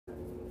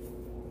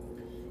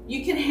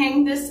you can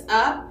hang this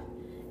up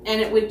and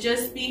it would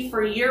just be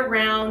for year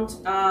round.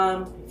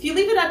 If you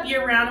leave it up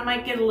year round, it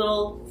might get a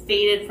little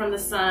faded from the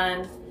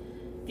sun.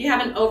 If you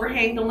have an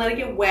overhang, don't let it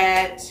get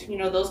wet, you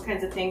know, those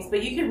kinds of things.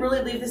 But you could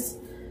really leave this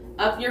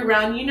up year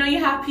round. You know, you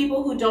have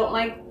people who don't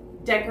like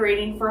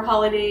decorating for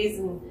holidays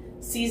and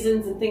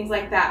seasons and things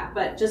like that,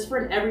 but just for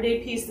an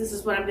everyday piece, this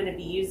is what I'm going to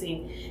be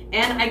using.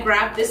 And I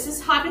grabbed, this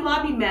is Hobby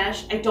Lobby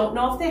mesh. I don't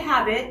know if they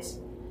have it.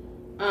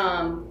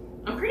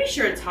 I'm pretty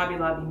sure it's Hobby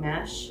Lobby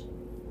mesh.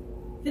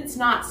 If it's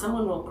not,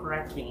 someone will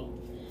correct me.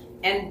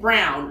 And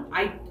brown.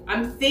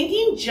 I'm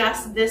thinking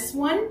just this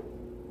one,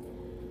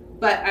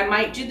 but I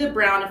might do the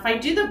brown. If I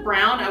do the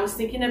brown, I was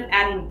thinking of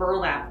adding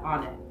burlap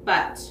on it,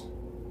 but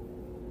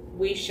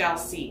we shall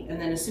see. And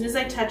then as soon as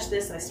I touch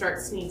this, I start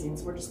sneezing,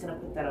 so we're just gonna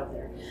put that over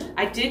there.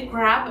 I did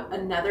grab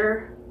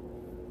another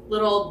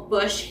little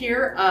bush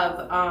here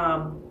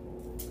of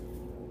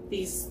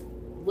these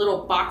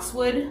little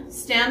boxwood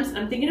stems.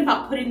 I'm thinking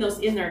about putting those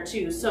in there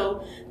too.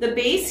 So the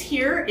base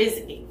here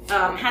is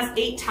has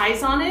 8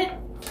 ties on it.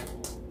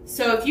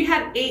 So if you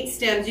had 8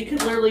 stems, you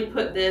could literally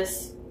put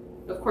this.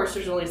 Of course,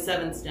 there's only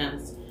 7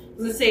 stems. I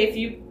was gonna say if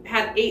you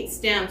had 8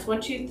 stems, 1,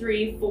 2,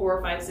 3,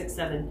 4, 5, 6,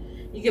 7.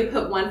 You can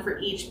put one for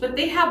each, but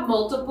they have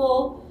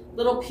multiple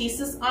little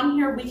pieces on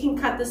here. We can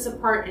cut this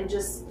apart and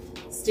just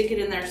stick it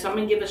in there. So I'm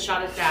gonna give a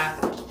shot at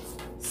that.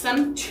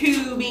 Some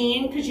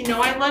tubing, because you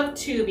know I love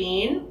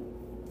tubing.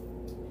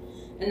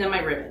 And then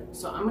my ribbon.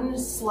 So I'm gonna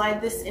slide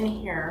this in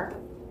here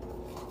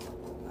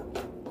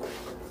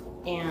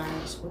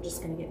and we're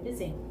just gonna get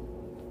busy.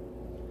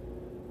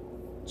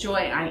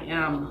 Joy, I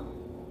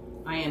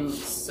am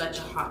such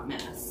a hot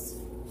mess.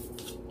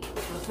 I'm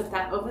gonna put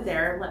that over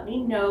there. Let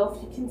me know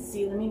if you can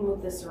see. Let me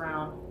move this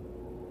around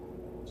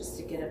just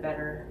to get a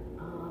better,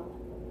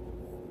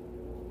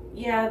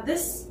 yeah,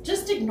 this,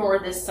 just ignore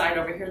this side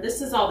over here.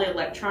 This is all the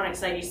electronic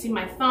side. You see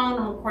my phone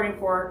I'm recording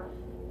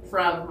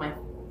from my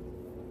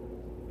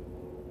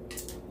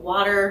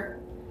water.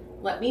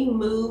 Let me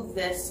move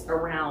this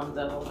around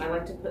though. I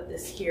like to put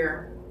this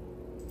here.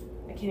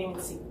 I can't even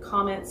see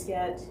comments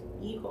yet.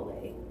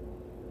 Equally.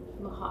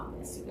 I'm a hot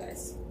mess, you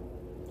guys.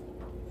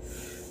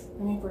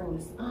 Let me bring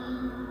this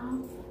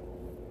up.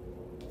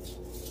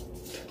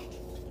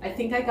 I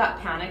think I got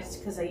panicked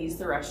because I used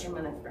the restroom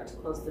and I forgot to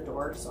close the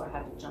door, so I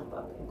had to jump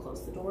up and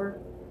close the door.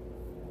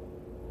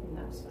 And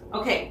that was fun.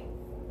 Okay,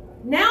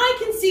 now I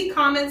can see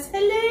comments.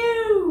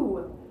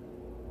 Hello.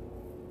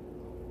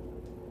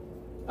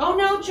 Oh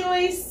no,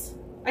 Joyce.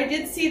 I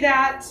did see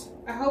that.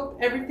 I hope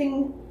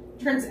everything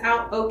turns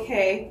out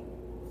okay.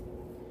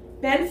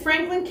 Ben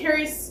Franklin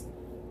carries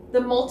the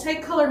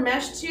multicolor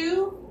mesh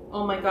too.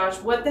 Oh my gosh,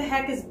 what the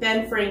heck is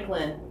Ben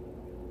Franklin?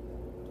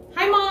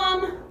 Hi,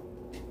 Mom.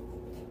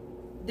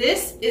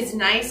 This is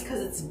nice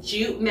because it's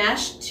jute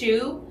mesh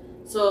too.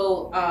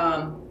 So,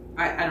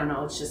 I don't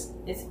know,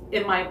 it's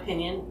in my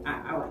opinion,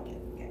 I like it.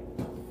 Okay.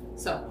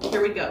 So,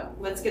 here we go.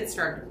 Let's get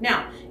started.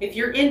 Now, if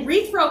you're in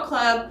Wreath Throw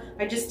Club,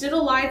 I just did a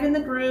live in the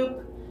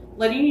group,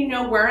 letting you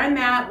know where I'm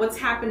at, what's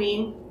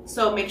happening.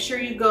 So, make sure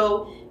you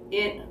go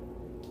in.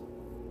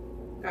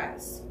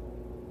 Guys,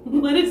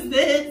 what is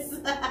this?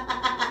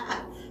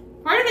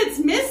 Part of it's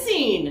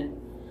missing.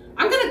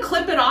 I'm gonna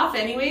clip it off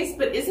anyways,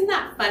 but isn't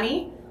that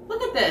funny?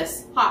 Look at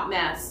this hot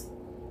mess.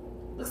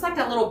 Looks like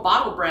a little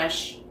bottle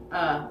brush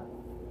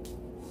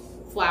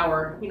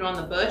flower, you know, on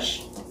the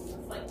bush.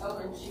 It's like, oh,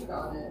 and she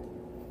got it.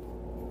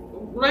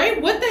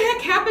 Right? What the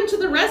heck happened to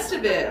the rest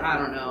of it? I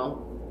don't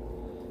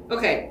know.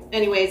 Okay,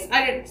 anyways,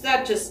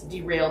 that just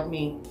derailed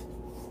me.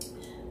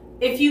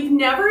 If you've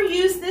never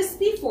used this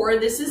before,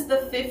 this is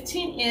the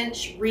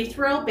 15-inch wreath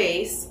rail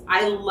base.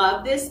 I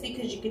love this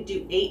because you could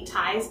do 8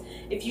 ties.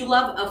 If you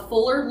love a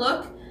fuller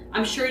look,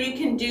 I'm sure you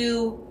can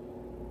do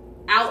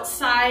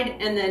outside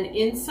and then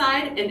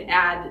inside and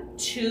add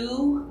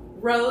 2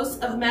 rows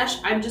of mesh.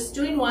 I'm just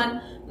doing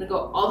one. I'm gonna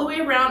go all the way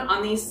around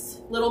on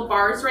these little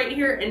bars right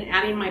here and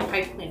adding my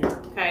pipe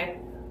cleaner, okay?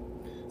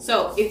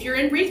 So if you're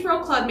in Wreath Row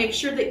Club, make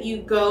sure that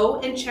you go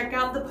and check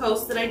out the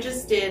post that I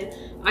just did.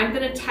 I'm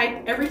gonna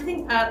type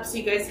everything up so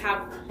you guys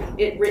have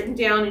it written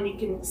down and you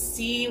can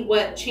see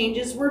what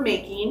changes we're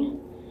making.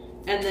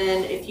 And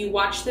then if you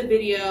watch the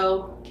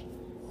video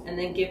and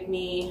then give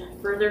me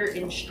further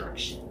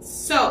instructions.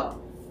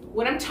 So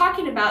what I'm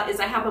talking about is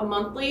I have a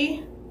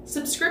monthly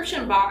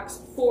subscription box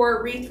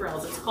for Wreath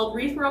Rails. It's called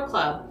Wreath Rail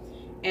Club.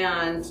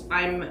 And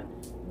I'm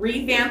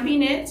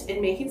revamping it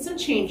and making some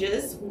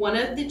changes. One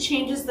of the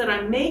changes that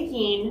I'm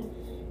making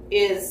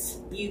is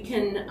you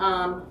can,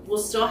 we'll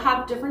still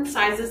have different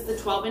sizes, the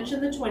 12-inch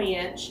and the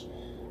 20-inch.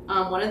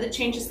 One of the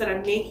changes that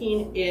I'm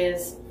making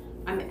is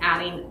I'm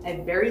adding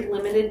a very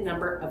limited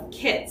number of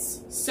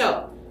kits.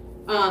 So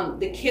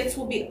the kits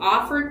will be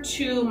offered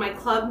to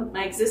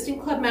my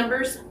existing club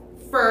members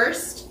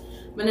first.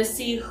 I'm gonna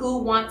see who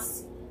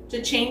wants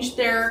to change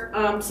their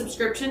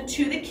subscription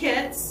to the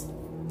kits,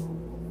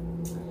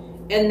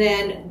 and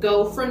then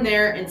go from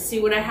there and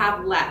see what I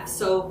have left.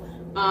 So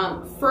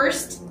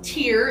first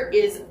tier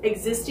is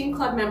existing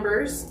club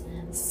members.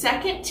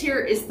 Second tier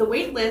is the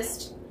wait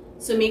list.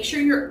 So make sure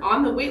you're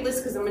on the wait list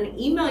because I'm going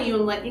to email you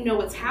and let you know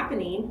what's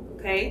happening,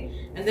 okay?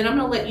 And then I'm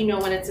going to let you know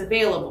when it's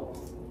available.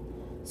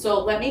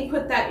 So let me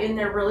put that in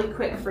there really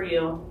quick for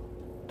you.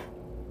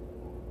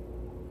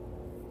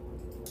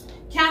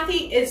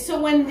 Kathy,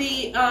 so when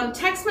the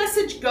text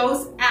message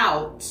goes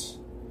out,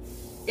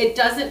 it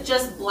doesn't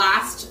just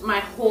blast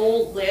my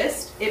whole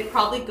list. It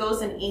probably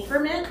goes in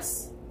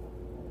increments.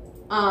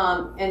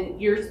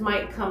 And yours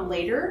might come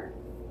later.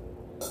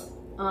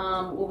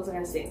 What was I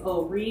going to say?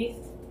 Oh, wreath.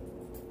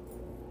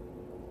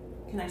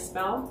 Can I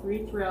spell?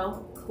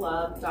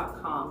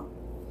 wreathrillclub.com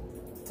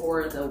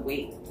for the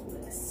wait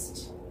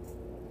list.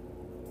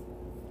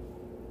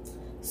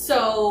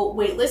 So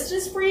wait list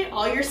is free.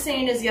 All you're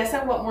saying is, yes,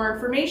 I want more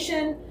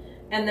information.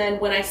 And then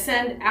when I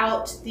send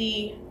out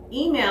the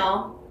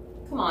email,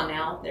 come on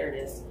now, there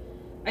it is.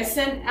 I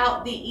send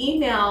out the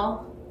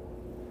email,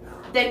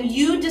 then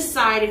you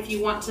decide if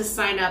you want to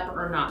sign up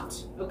or not,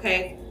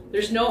 okay?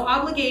 There's no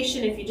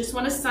obligation. If you just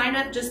want to sign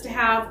up just to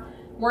have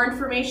more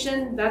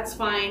information, that's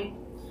fine.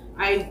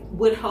 I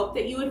would hope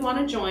that you would want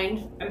to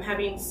join. I'm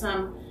having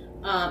some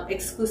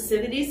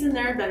exclusivities in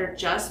there that are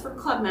just for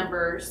club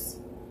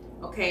members.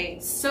 Okay,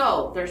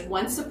 so there's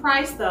one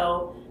surprise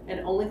though,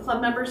 and only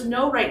club members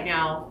know right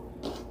now.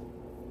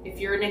 If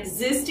you're an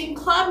existing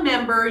club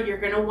member, you're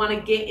going to want to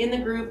get in the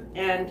group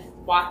and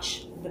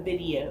watch the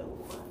video.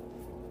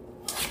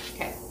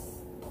 Okay,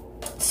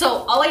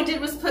 so all I did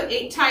was put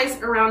 8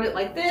 ties around it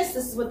like this.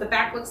 This is what the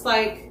back looks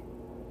like.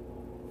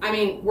 I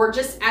mean, we're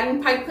just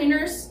adding pipe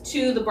cleaners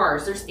to the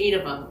bars. There's 8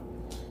 of them.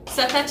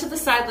 Set that to the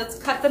side. Let's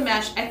cut the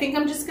mesh. I think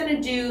I'm just going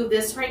to do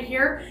this right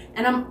here.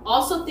 And I'm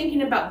also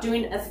thinking about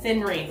doing a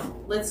thin wreath.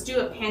 Let's do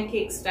a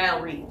pancake style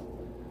wreath.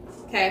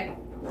 Okay.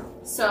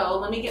 So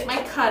let me get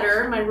my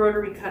cutter, my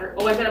rotary cutter.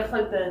 Oh, I got to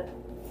plug the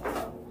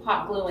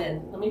hot glue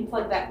in. Let me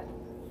plug that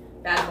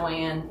bad boy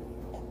in.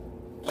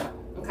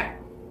 Okay.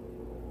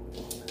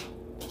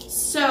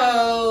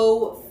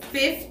 So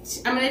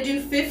I'm going to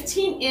do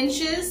 15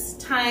 inches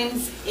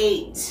times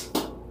 8.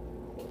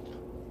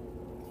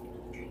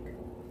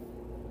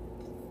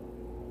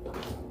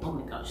 Oh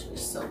my gosh, they're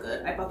so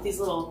good. I bought these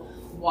little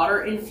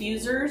water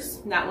infusers.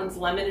 That one's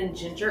lemon and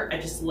ginger. I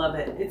just love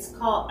it. It's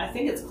called, I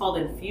think it's called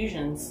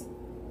Infusions.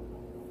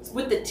 It's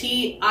with the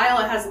tea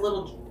aisle. It has a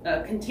little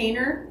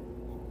container.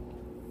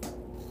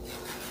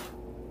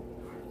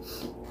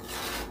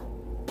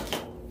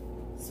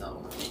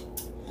 So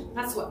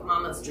that's what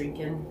Mama's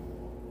drinking.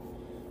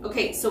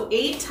 Okay, so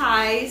 8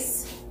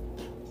 ties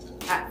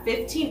at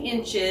 15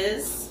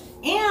 inches.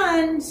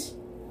 And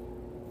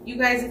you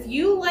guys, if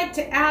you like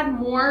to add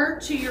more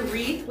to your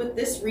wreath with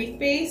this wreath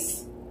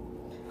base,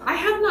 I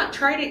have not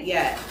tried it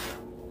yet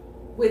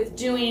with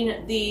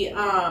doing the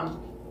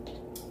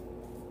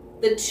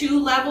 2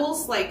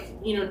 levels, like,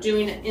 you know,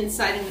 doing it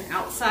inside and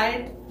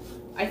outside.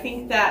 I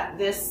think that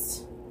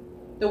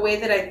the way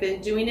that I've been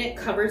doing it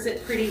covers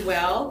it pretty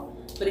well.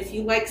 But if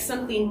you like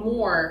something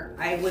more,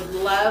 I would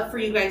love for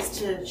you guys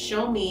to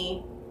show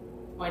me,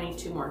 oh, I need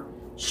 2 more.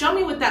 Show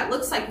me what that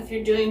looks like if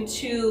you're doing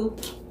 2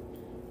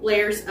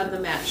 layers of the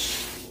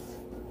mesh.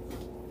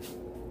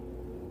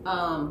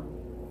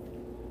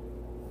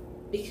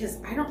 Because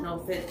I don't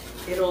know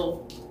if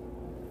it'll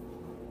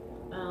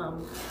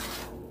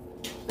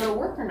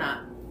work or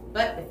not.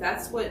 But if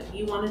that's what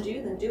you want to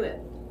do, then do it.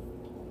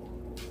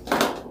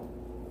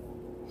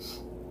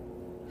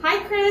 Hi,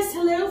 Chris.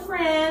 Hello,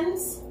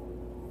 friends.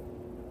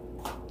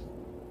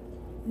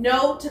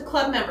 No to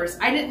club members.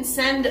 I didn't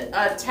send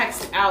a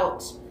text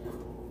out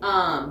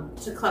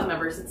to club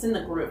members. It's in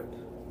the group.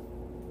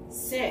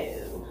 So,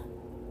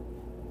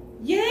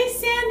 yay,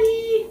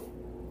 Sandy.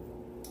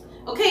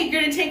 Okay,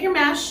 you're gonna take your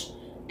mesh,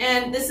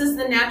 and this is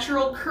the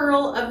natural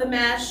curl of the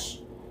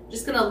mesh.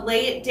 Just gonna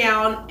lay it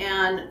down,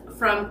 and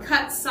from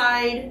cut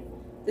side,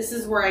 this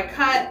is where I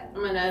cut.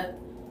 I'm gonna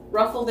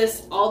ruffle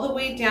this all the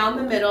way down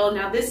the middle.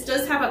 Now this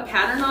does have a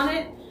pattern on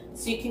it,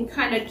 so you can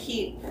kind of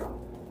keep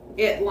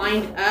it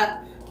lined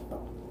up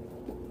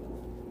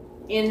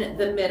in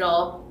the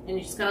middle, and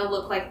it's gonna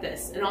look like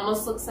this. It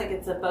almost looks like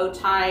it's a bow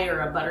tie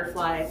or a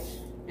butterfly.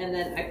 And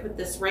then I put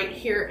this right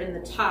here in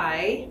the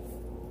tie.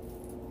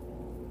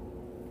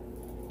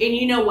 And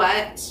you know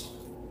what?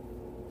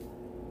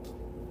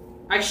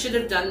 I should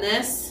have done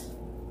this.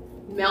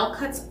 Mel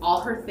cuts all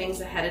her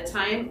things ahead of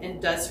time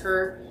and does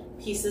her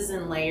pieces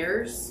in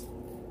layers.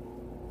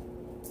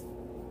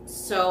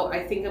 So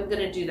I think I'm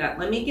gonna do that.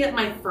 Let me get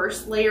my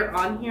first layer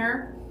on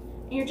here.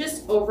 And you're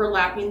just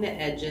overlapping the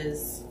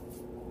edges.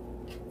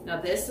 Now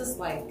this is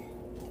like,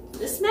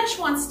 this mesh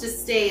wants to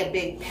stay a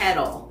big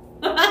petal.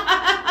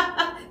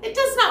 It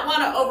does not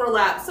want to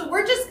overlap, so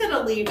we're just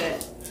gonna leave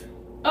it.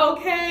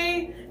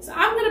 Okay, so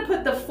I'm gonna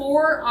put the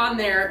 4 on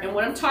there, and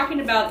what I'm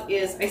talking about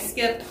is I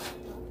skip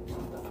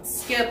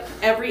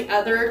every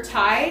other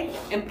tie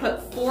and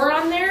put 4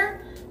 on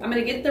there. I'm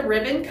gonna get the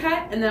ribbon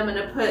cut, and then I'm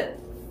gonna put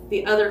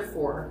the other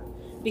 4.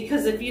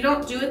 Because if you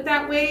don't do it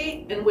that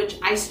way, and which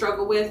I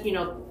struggle with, you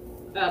know,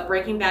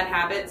 breaking bad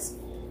habits,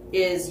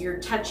 is you're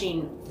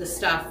touching the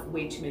stuff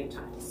way too many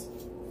times.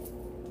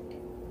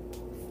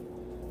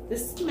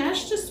 This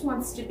mesh just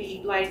wants to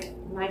be like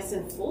nice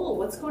and full.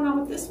 What's going on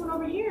with this one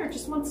over here? It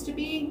just wants to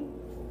be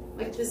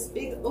like this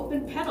big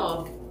open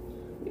petal.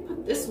 Let me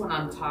put this one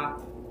on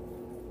top.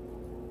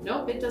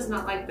 Nope, it does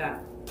not like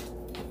that.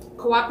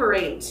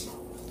 Cooperate.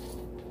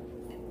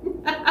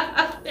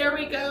 There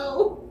we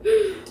go.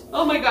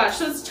 Oh my gosh,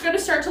 so it's gonna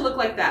start to look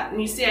like that.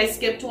 And you see I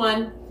skipped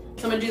one,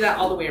 so I'm gonna do that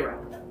all the way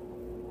around.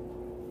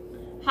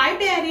 Hi,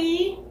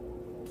 Betty.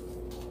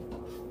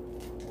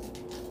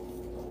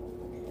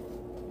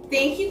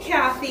 Thank you,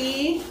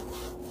 Kathy.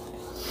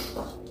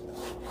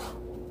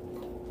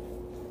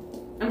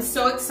 I'm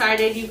so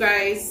excited, you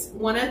guys.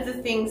 One of the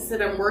things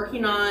that I'm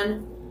working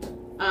on,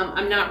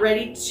 I'm not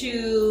ready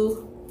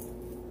to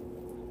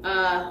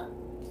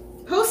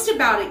post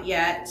about it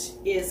yet,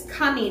 is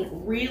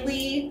coming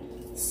really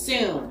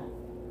soon.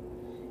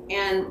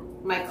 And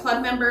my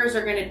club members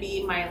are going to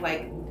be my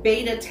like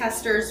beta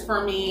testers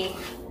for me.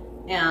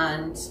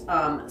 And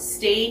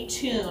stay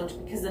tuned,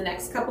 because the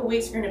next couple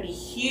weeks are going to be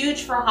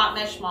huge for Hot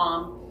Mesh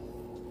Mom.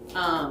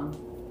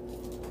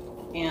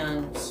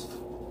 And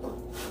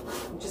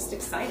I'm just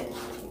excited.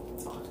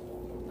 That's all.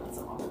 That's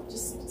all.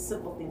 Just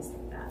simple things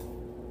like that.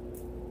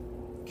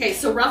 Okay,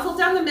 so ruffle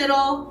down the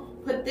middle.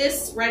 Put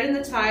this right in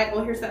the tie.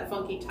 Oh, here's that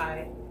funky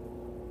tie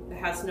that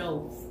has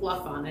no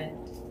fluff on it.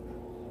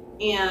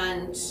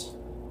 And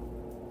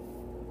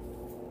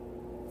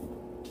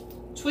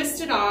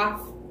twist it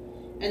off.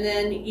 And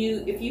then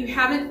if you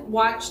haven't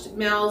watched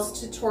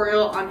Mel's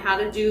tutorial on how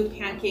to do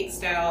pancake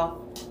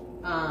style,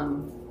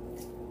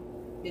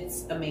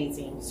 it's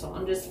amazing. So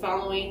I'm just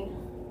following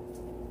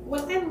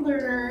what I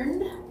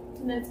learned,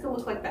 and then it's gonna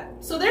look like that.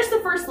 So there's the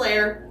first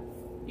layer.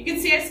 You can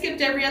see I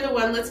skipped every other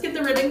one. Let's get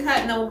the ribbon cut,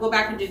 and then we'll go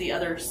back and do the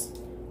others,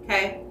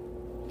 okay?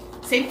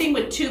 Same thing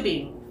with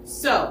tubing.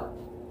 So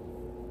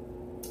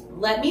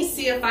let me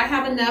see if I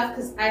have enough,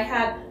 because I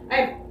have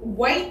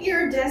white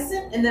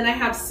iridescent, and then I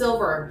have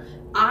silver.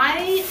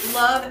 I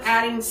love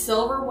adding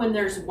silver when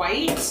there's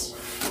white,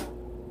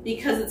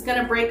 because it's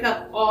gonna break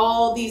up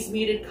all these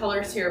muted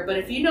colors here. But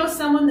if you know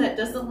someone that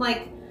doesn't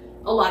like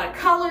a lot of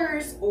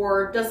colors,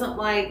 or doesn't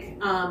like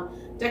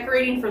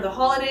decorating for the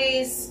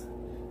holidays,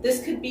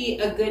 this could be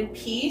a good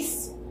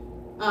piece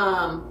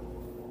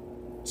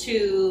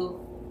to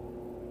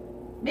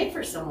make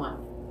for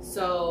someone.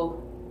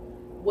 So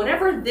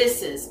whatever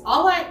this is,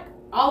 all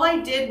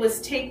I did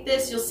was take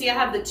this. You'll see I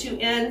have the two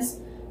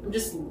ends. I'm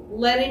just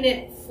letting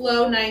it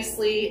flow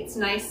nicely. It's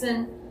nice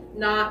and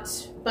not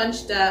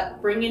bunched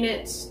up, bringing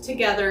it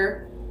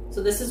together.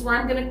 So this is where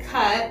I'm gonna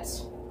cut,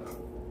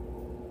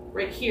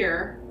 right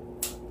here.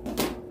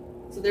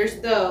 So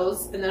there's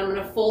those, and then I'm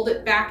gonna fold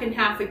it back in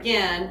half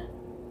again.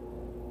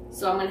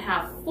 So I'm gonna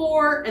have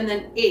 4 and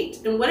then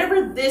 8, and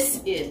whatever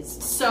this is.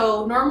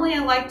 So normally I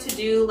like to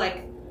do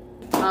like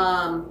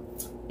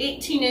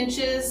 18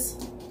 inches.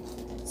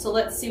 So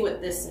let's see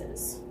what this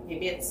is.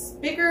 Maybe it's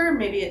bigger,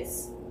 maybe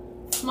it's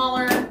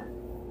smaller.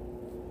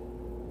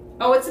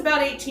 Oh, it's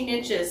about 18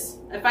 inches.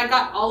 If I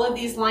got all of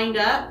these lined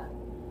up,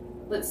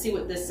 let's see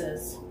what this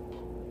is.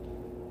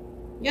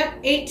 Yep,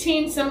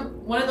 18,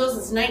 one of those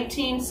is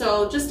 19,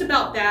 so just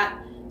about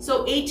that.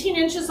 So 18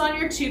 inches on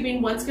your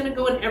tubing, one's gonna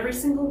go in every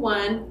single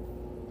one.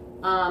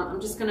 I'm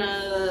just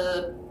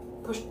gonna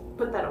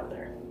put that up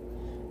there.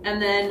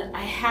 And then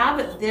I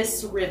have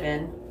this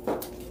ribbon,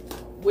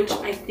 which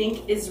I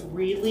think is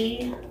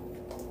really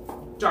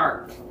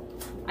dark.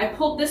 I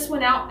pulled this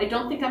one out. I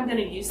don't think I'm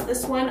gonna use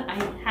this one. I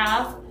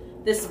have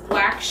this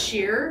black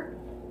sheer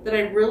that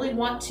I really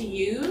want to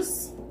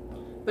use,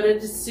 but it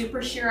is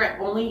super sheer. I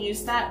only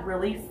use that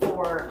really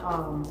for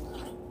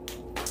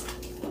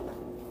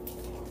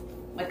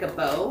like a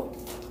bow.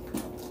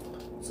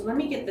 So let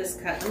me get this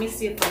cut. Let me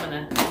see if I'm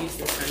gonna use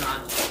this or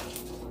not.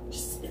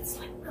 It's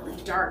like really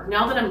dark.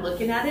 Now that I'm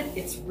looking at it,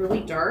 it's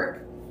really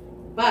dark,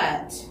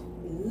 but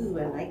ooh,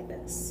 I like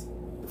this.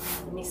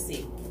 Let me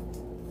see.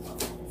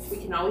 We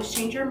can always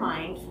change our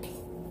mind.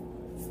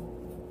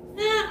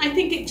 I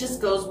think it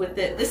just goes with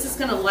it. This is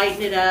gonna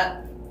lighten it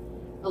up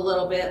a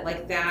little bit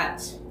like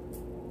that.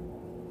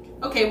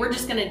 Okay, we're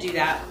just gonna do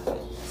that.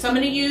 So I'm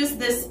gonna use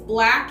this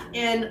black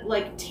and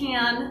like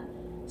tan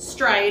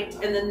striped,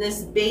 and then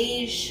this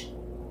beige.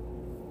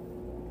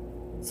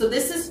 So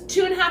this is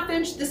 2.5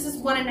 inch, this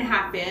is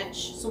 1.5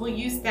 inch. So we'll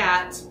use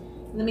that.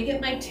 And let me get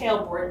my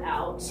tail board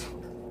out.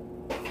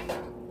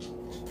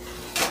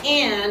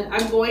 And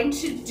I'm going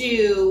to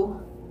do,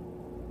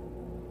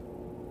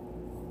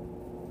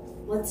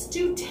 let's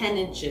do 10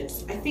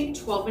 inches. I think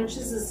 12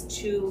 inches is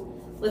too,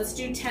 let's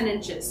do 10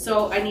 inches.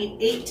 So I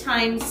need 8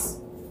 times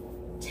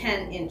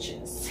 10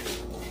 inches.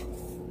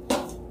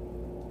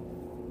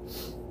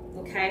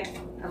 Okay,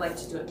 I like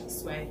to do it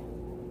this way,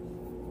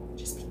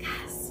 just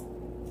because.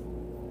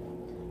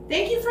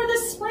 Thank you for the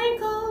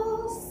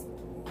sprinkles.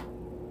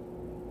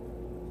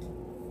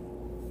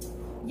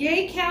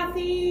 Yay,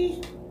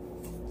 Kathy.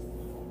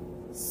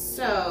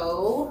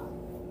 So,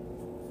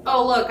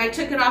 oh look, I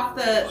took it off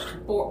the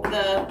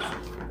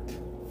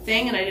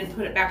thing and I didn't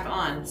put it back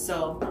on.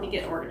 So let me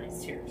get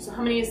organized here. So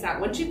how many is that?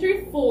 1, 2,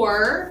 3,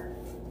 4,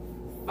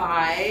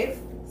 5,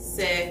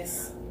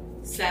 6,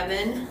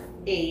 7,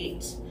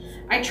 8.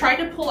 I tried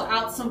to pull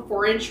out some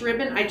 4-inch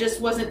ribbon. I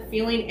just wasn't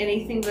feeling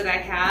anything that I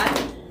had.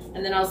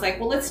 And then I was like,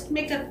 well, let's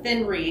make a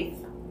thin wreath,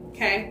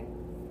 okay?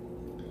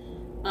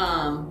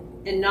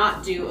 And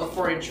not do a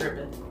 4-inch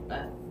ribbon.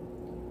 But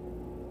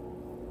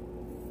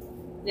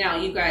now,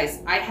 you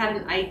guys, I had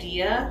an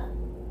idea.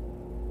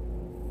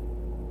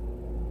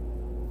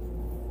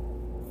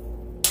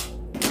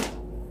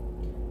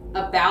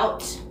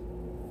 About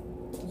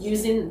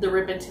using the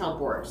ribbon tail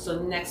board. So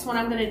the next one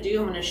I'm going to do,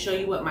 I'm going to show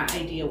you what my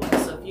idea was.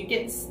 So if you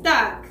get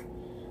stuck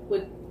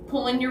with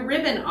pulling your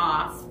ribbon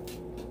off,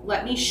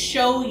 let me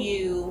show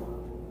you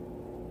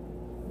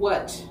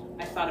what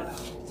I thought about.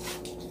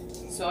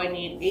 So I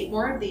need 8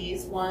 more of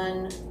these.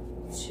 1,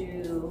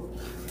 2,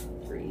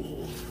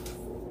 3,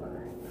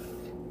 4,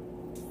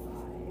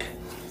 5,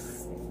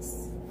 6,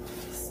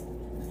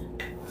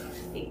 7,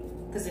 8.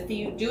 Because if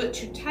you do it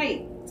too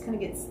tight, it's going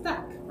to get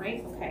stuck,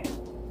 right? Okay.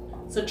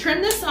 So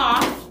trim this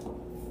off.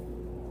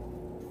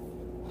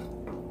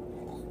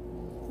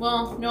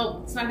 Well,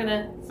 nope, it's not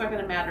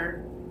gonna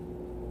matter.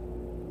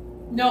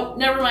 Nope,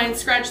 never mind,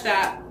 scratch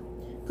that.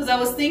 Because I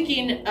was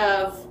thinking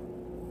of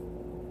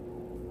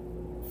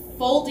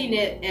folding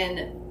it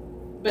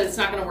but it's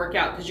not gonna work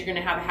out because you're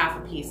gonna have a half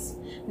a piece.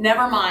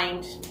 Never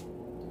mind.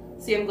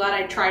 See, I'm glad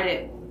I tried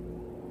it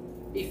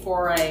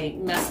before I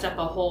messed up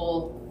a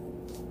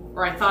whole,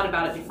 or I thought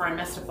about it before I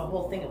messed up a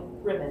whole thing of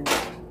ribbon.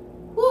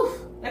 Whew,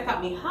 that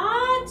got me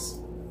hot.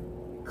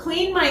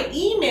 Clean my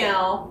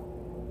email.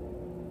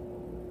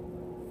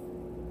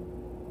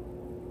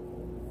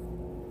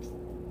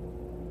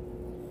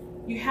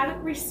 You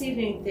haven't received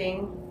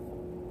anything.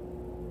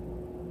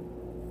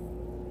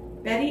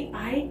 Betty,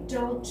 I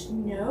don't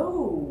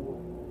know.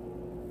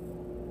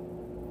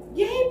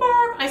 Yay,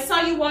 Barb. I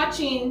saw you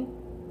watching.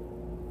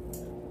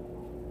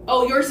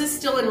 Oh, yours is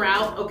still en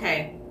route?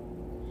 Okay.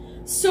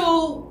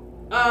 So,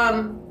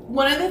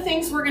 one of the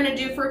things we're going to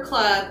do for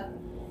club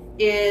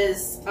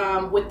is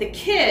with the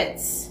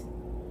kids,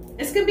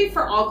 it's going to be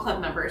for all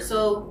club members,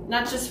 so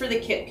not just for the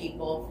kit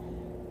people,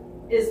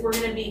 is we're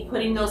going to be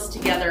putting those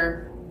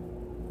together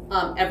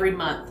every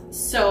month.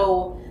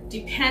 So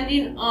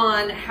depending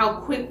on how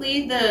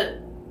quickly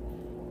the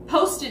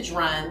postage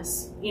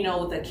runs, you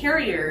know, the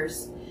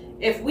carriers,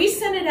 if we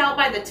send it out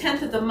by the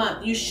 10th of the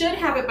month, you should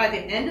have it by the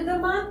end of the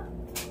month.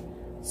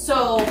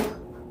 So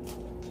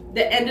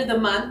the end of the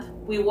month,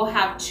 we will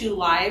have 2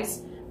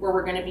 lives where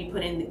we're going to be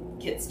putting the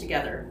kits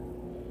together.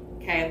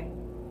 Okay.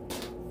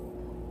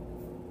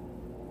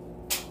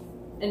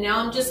 And now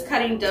I'm just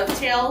cutting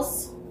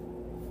dovetails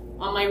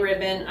on my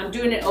ribbon. I'm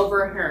doing it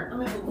over here. I'm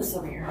going to move this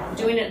over here. I'm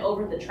doing it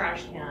over the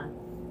trash can.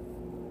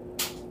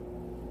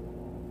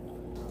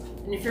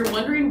 And if you're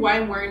wondering why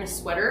I'm wearing a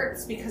sweater,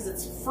 it's because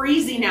it's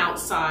freezing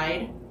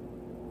outside.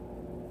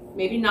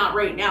 Maybe not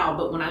right now,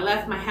 but when I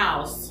left my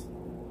house,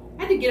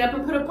 I had to get up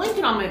and put a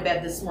blanket on my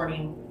bed this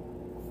morning.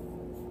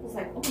 I was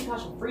like, oh my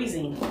gosh, I'm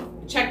freezing.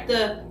 I checked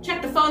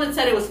the phone and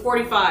said it was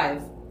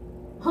 45.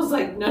 I was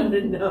like,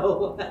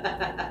 no.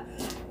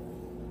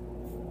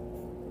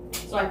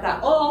 So I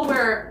thought, oh, I'll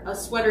wear a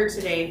sweater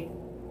today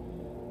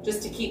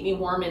just to keep me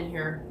warm in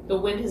here. The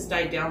wind has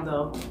died down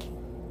though.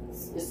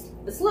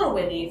 It's a little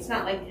windy. It's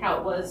not like how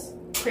it was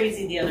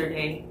crazy the other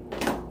day,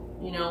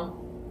 you know.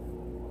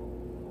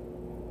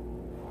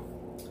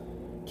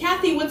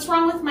 Kathy, what's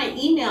wrong with my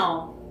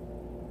email?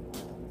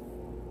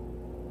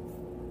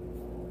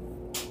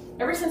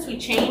 Ever since we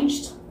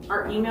changed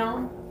our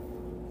email,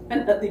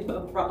 and nothing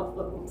but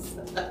problems.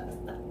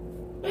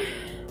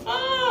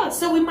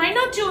 So we might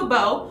not do a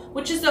bow,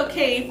 which is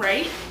okay,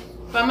 right?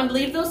 But I'm gonna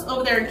leave those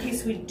over there in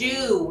case we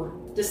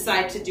do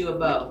decide to do a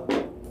bow.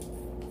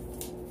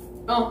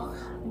 Oh,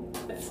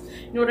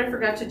 you know what I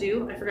forgot to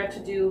do? I forgot to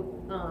do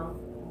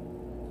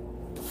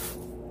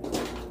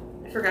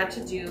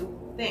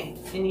thing.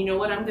 And you know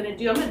what I'm gonna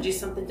do? I'm gonna do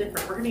something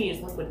different. We're gonna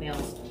use liquid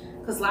nails.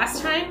 Because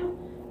last time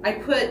I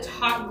put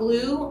hot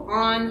glue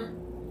on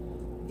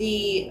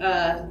the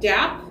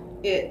DAP,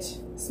 it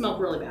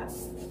smelled really bad.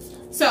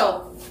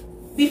 So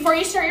before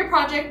you start your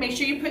project, make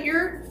sure you put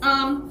your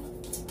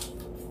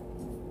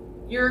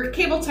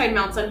cable tie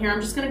mounts on here.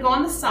 I'm just gonna go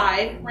on the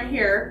side right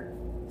here.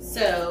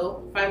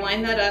 So if I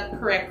line that up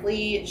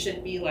correctly, it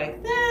should be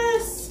like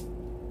this.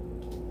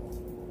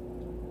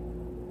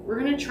 We're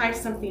gonna try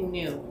something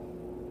new.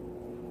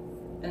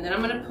 And then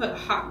I'm gonna put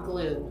hot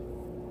glue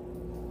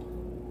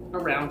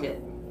around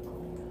it.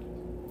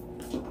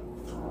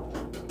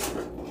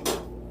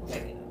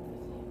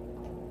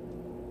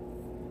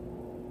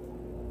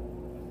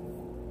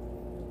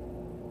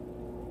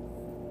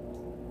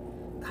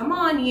 Come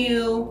on,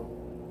 you.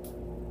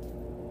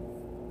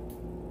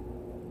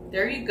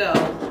 There you go.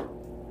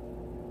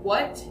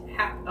 What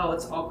happened? Oh,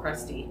 it's all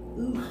crusty.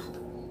 Ooh.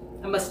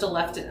 I must have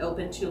left it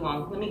open too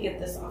long. Let me get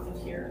this off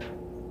of here.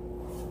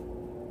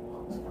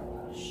 Oh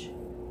my gosh.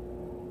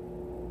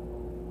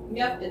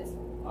 Yep, it's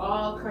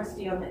all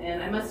crusty on the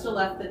end. I must have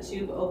left the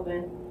tube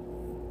open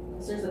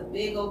because there's a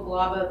big old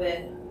glob of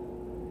it.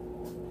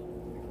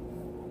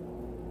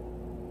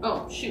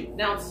 Oh, shoot.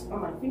 Now it's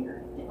on my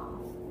finger. Get off.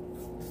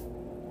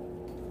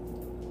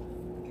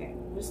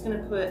 just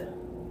gonna put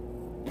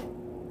a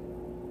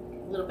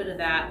little bit of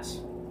that.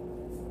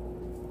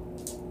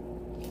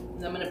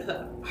 And I'm gonna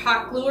put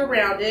hot glue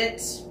around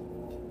it.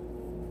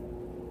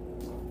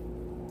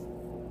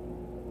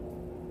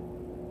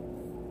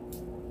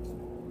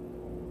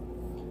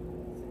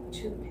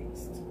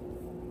 Toothpaste.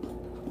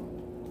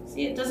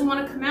 See, it doesn't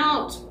want to come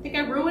out. I think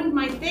I ruined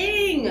my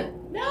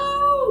thing.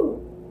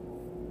 No!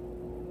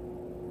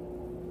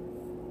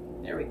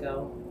 There we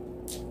go.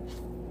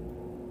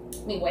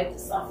 Let me wipe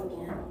this off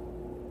again.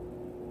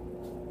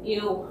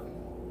 Ew.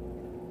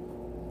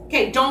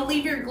 Okay, don't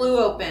leave your glue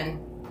open.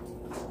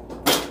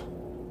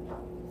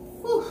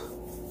 Whew.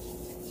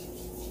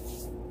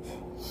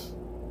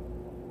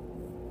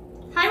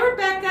 Hi,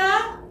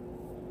 Rebecca.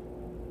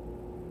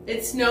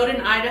 It snowed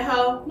in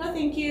Idaho. No,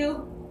 thank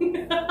you.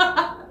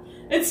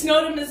 It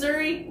snowed in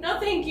Missouri.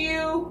 No, thank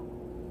you.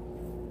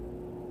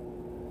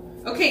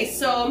 Okay,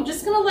 so I'm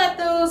just gonna let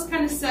those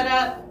kind of set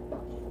up.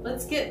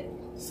 Let's get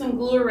some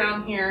glue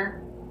around here.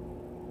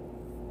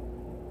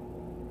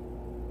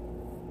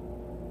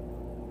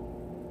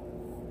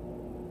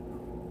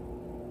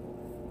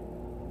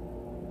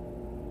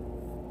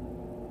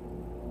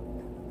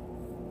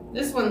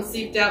 This one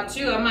seeped out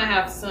too. I might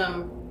have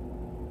some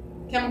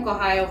chemical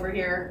high over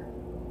here.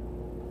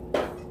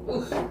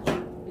 Oof,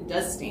 it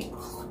does stink.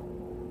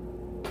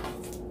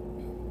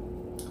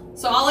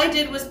 So all I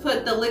did was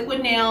put the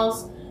liquid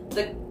nails,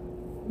 the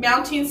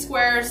mounting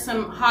squares,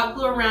 some hot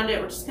glue around it.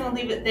 We're just gonna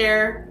leave it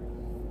there,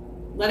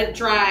 let it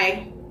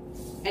dry.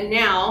 And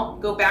now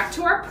go back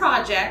to our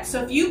project.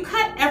 So if you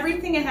cut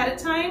everything ahead of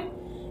time,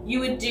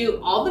 you would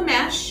do all the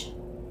mesh,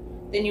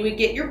 then you would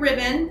get your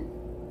ribbon,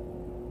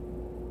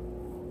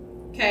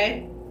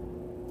 okay?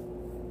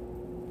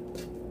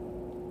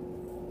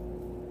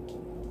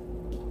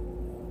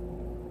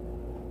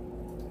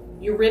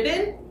 Your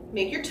ribbon,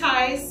 make your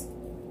ties,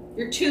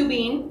 your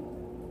tubing.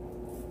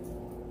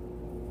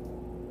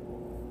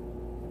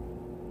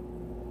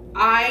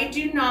 I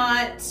do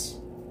not,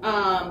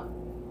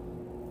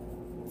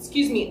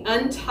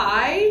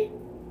 untie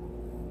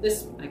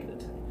this.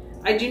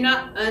 I do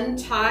not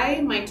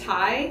untie my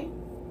tie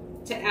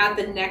to add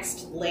the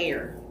next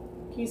layer.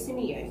 Can you see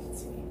me? Yeah, you can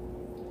see me.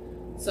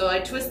 So I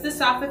twist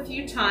this off a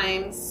few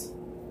times.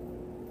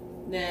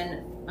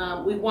 Then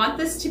we want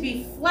this to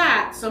be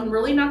flat, so I'm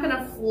really not going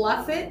to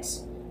fluff it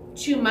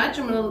too much.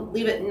 I'm going to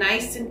leave it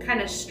nice and kind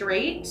of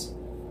straight.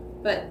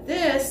 But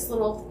this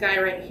little guy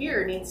right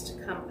here needs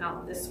to come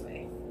out this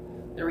way.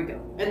 There we go.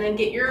 And then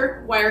get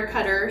your wire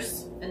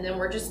cutters, and then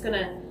we're just going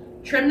to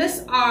trim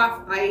this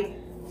off.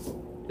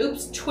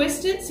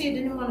 Twist it. See, I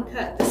didn't want to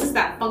cut. This is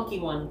that funky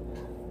one.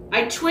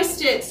 I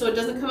twist it so it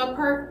doesn't come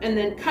apart, and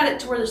then cut it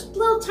to where there's a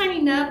little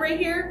tiny nub right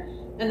here,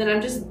 and then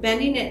I'm just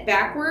bending it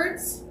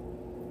backwards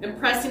and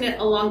pressing it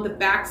along the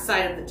back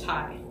side of the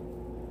tie.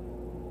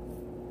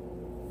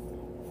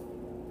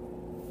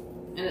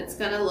 And it's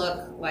gonna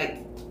look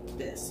like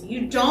this.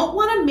 You don't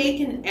wanna make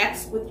an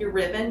X with your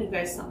ribbon. You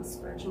guys saw me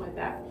scratching my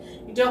back.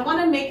 You don't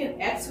wanna make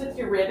an X with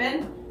your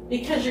ribbon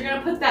because you're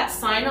gonna put that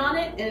sign on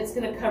it and it's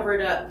gonna cover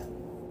it up.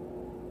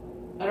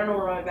 I don't know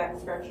where my back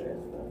scratcher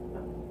is, but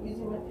I'm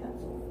using my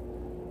pencil.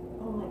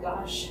 Oh my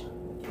gosh.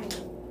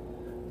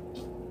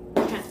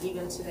 I can't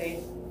even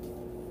today.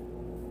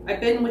 I've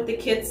been with the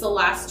kids the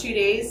last 2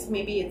 days.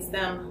 Maybe it's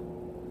them.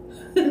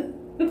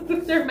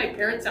 They're at my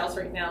parents' house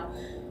right now.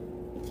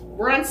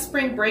 We're on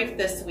spring break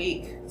this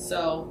week,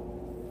 so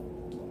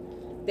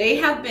they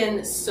have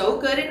been so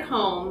good at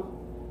home.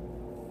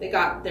 They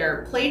got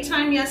their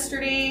playtime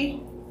yesterday.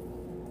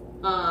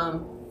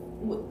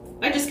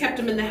 I just kept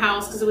them in the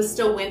house because it was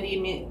still windy.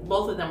 I mean,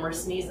 both of them were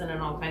sneezing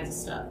and all kinds of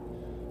stuff.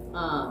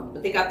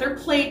 But they got their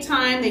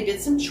playtime. They did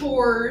some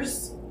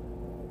chores.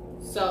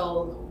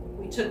 So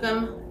we took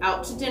them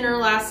out to dinner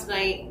last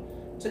night.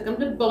 Took them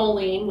to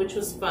bowling, which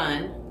was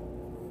fun.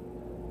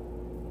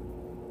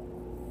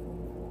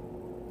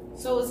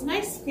 So it was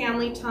nice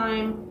family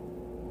time.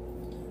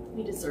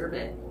 We deserve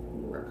it.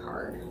 We work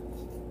hard.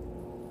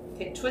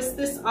 Okay, twist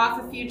this off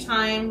a few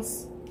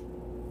times.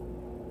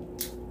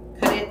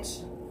 Cut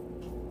it.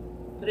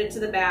 Put it to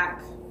the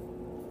back.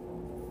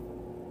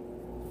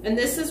 And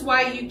this is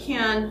why you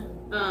can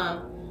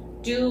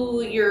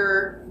do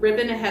your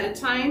ribbon ahead of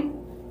time,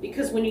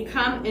 because when you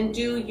come and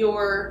do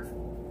your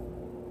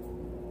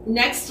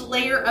next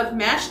layer of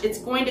mesh, it's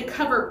going to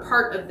cover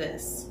part of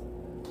this.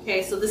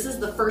 Okay, so this is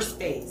the first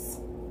phase.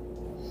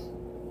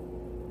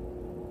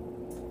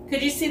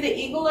 Could you see the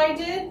eagle I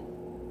did?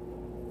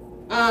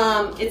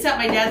 It's at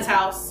my dad's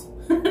house.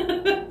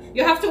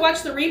 You'll have to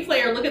watch the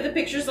replay or look at the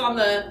pictures on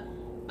the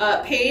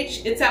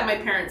page. It's at my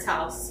parents'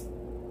 house.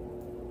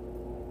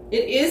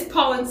 It is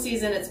pollen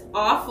season. It's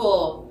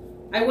awful.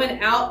 I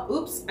went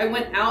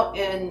out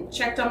and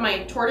checked on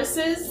my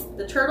tortoises,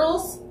 the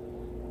turtles,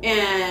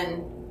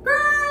 and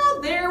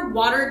girl, their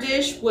water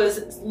dish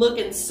was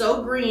looking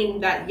so green,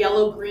 that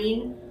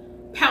yellow-green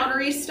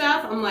powdery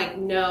stuff. I'm like,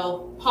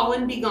 no,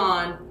 pollen be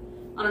gone.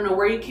 I don't know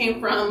where you came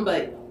from,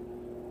 but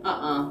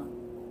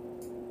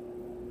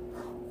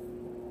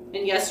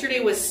And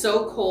yesterday was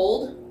so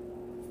cold.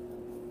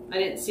 I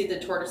didn't see the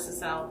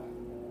tortoises out.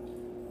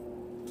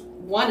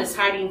 One is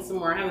hiding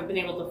somewhere. I haven't been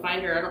able to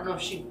find her. I don't know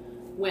if she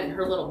went in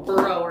her little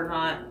burrow or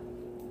not.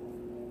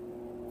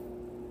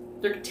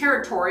 They're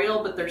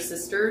territorial, but they're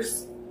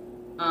sisters.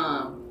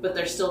 But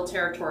they're still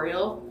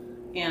territorial.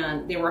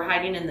 And they were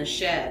hiding in the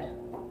shed.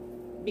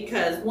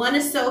 Because one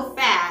is so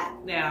fat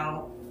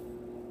now.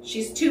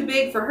 She's too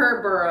big for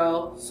her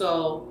burrow.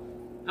 So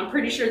I'm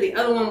pretty sure the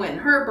other one went in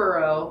her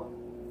burrow.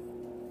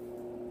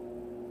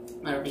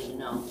 I don't even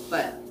know.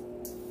 But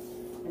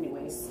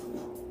anyways.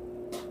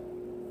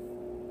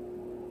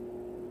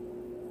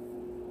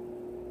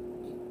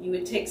 You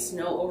would take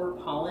snow over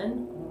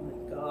pollen? Oh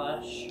my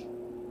gosh.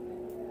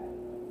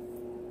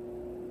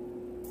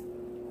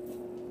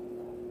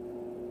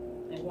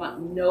 I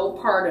want no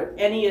part of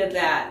any of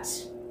that.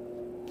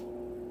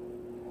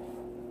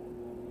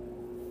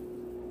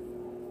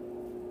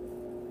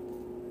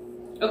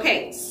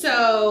 Okay,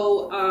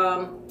 so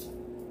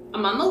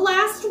I'm on the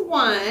last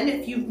one.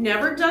 If you've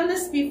never done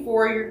this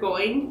before, you're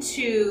going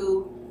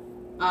to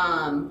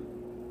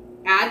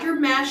add your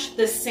mesh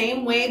the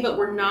same way, but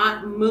we're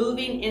not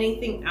moving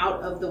anything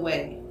out of the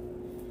way.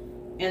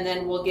 And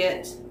then we'll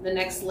get the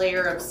next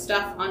layer of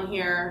stuff on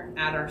here,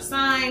 add our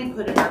sign,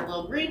 put in our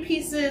little green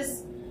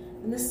pieces.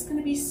 And this is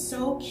gonna be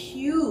so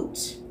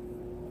cute.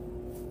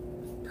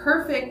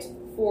 Perfect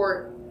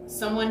for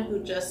someone who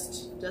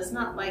just does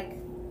not like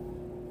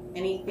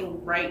anything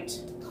bright,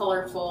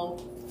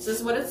 colorful. This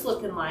is what it's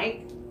looking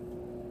like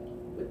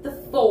with the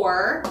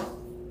 4.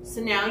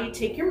 So now you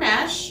take your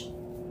mesh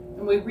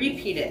and we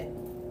repeat it,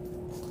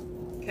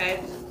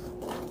 okay?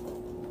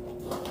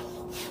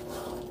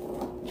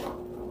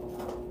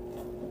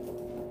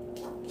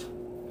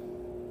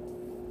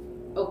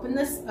 Open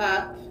this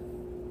up.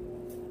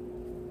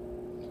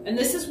 And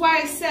this is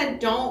why I said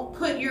don't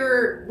put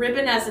your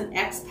ribbon as an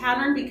X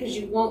pattern because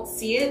you won't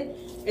see it.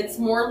 It's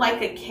more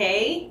like a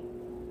K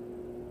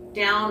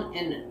down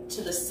and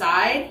to the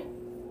side.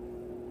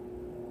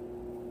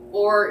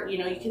 Or, you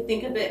know, you can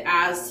think of it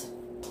as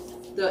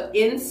the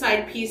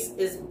inside piece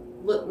is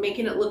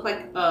making it look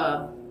like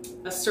a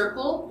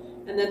circle,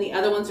 and then the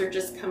other ones are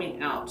just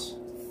coming out.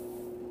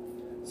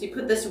 So you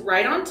put this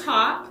right on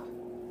top.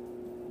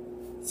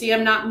 See,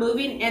 I'm not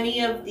moving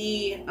any of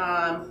the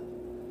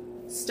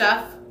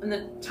stuff and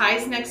the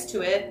ties next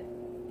to it.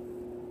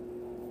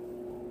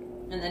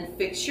 And then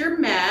fix your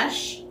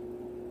mesh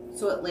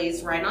so it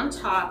lays right on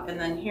top. And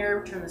then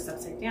here, turn this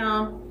upside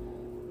down,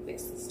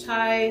 fix these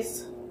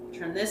ties,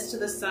 turn this to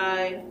the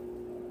side.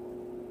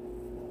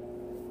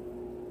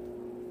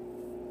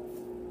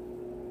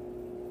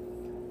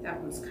 That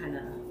one's kind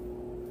of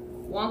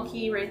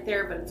wonky right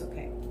there, but it's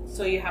okay.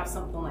 So you have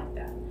something like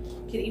that.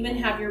 You can even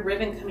have your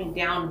ribbon coming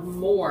down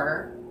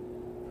more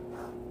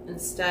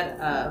instead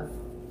of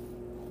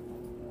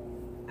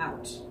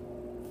out.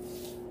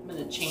 I'm going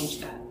to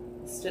change that.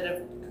 Instead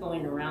of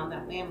going around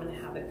that way, I'm going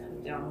to have it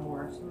come down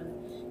more. So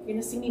you're going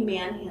to see me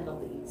manhandle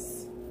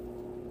these.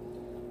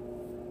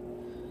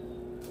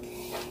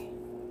 Okay.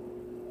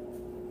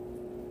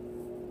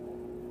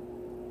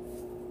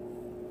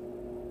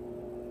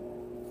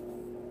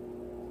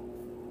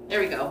 There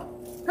we go.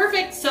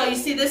 Perfect. So you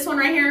see this one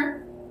right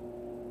here?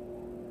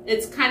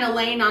 It's kind of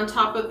laying on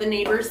top of the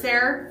neighbors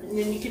there. And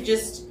then you could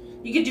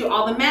do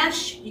all the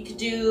mesh. You could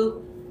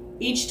do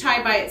each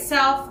tie by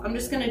itself. I'm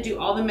just going to do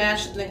all the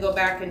mesh and then go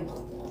back and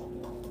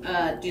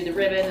do the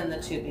ribbon and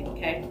the tubing,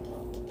 okay?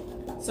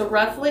 So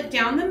ruffle it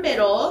down the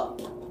middle.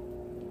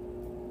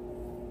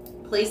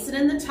 Place it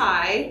in the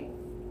tie.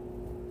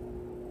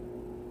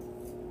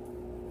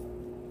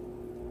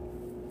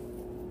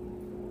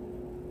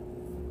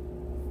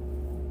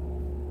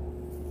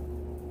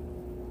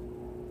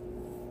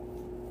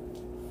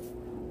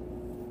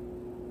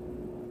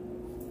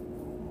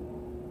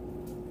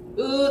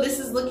 Ooh, this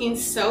is looking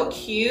so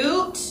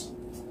cute.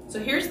 So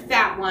here's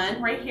that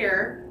one right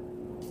here.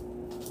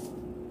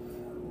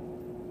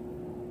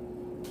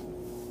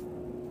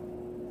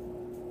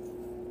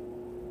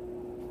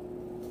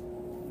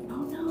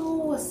 Oh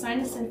no, a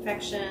sinus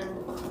infection.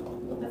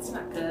 That's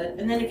not good.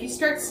 And then if you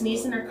start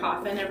sneezing or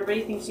coughing,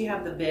 everybody thinks you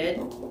have the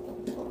vid,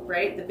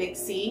 right? The big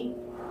C.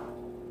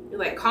 You're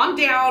like, calm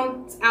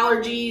down, it's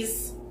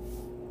allergies.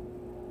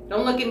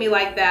 Don't look at me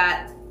like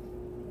that.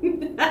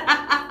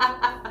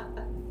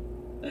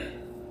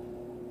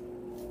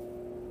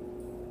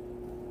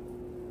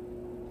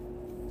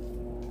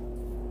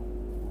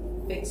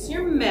 Fix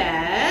your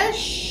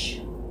mesh.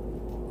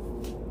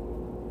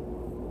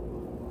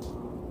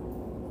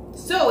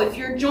 So if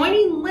you're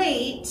joining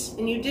late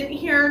and you didn't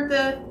hear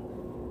the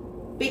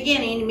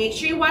beginning, make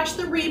sure you watch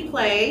the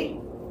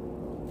replay.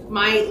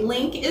 My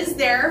link is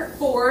there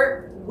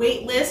for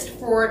waitlist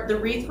for the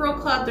Wreath Roll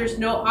Club. There's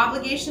no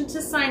obligation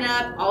to sign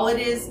up. All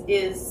it is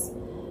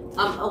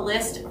a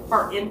list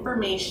for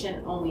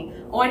information only.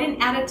 Oh, I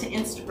didn't add it to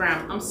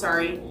Instagram. I'm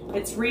sorry.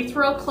 It's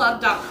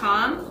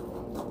wreathrowclub.com.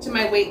 to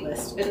my wait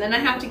list, and then I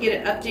have to get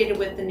it updated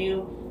with the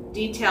new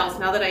details.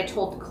 Now that I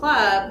told the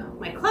club,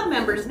 my club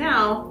members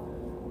now,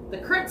 the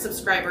current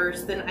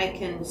subscribers, then I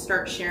can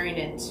start sharing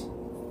it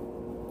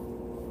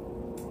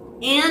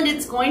And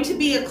it's going to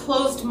be a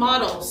closed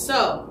model.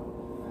 So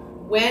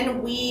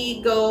when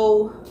we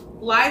go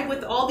live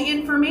with all the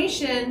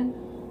information,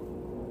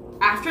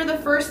 after the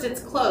 1st,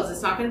 it's closed.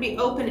 It's not going to be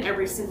open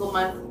every single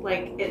month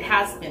like it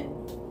has been.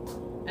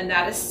 And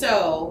that is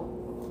so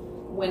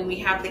when we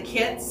have the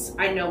kits,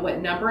 I know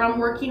what number I'm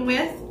working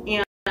with.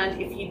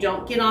 And if you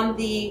don't get on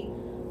the,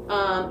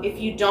 if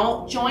you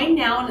don't join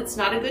now and it's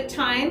not a good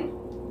time,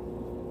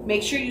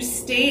 make sure you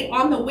stay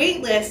on the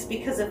wait list,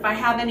 because if I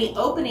have any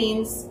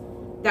openings,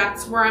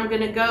 that's where I'm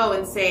going to go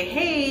and say,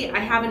 hey, I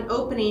have an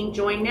opening,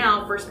 join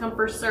now, first come,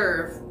 first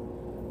serve.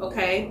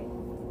 Okay?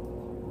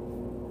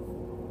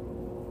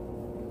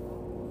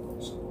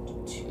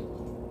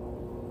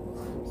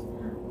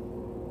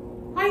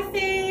 Hi,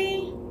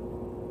 Faye.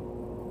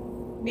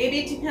 Maybe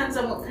it depends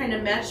on what kind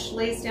of mesh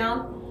lays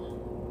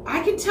down.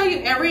 I can tell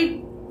you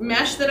every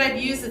mesh that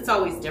I've used, it's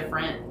always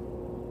different.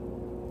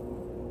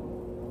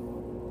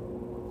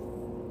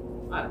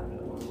 I don't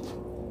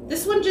know.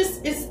 This one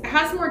just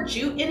has more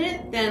jute in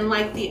it than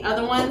like the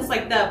other ones.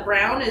 Like the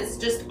brown is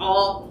just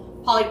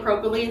all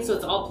polypropylene, so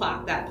it's all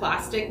that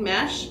plastic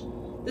mesh.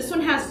 This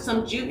one has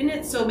some jute in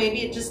it, so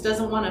maybe it just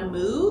doesn't want to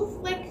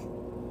move like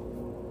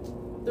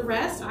the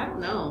rest. I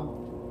don't know.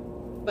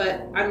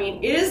 But I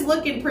mean, it is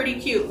looking pretty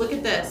cute. Look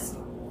at this.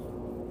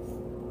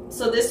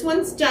 So this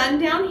one's done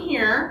down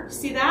here.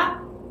 See that?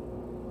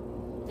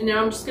 And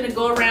now I'm just going to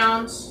go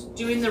around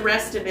doing the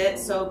rest of it.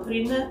 So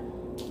putting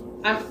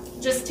I'm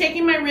just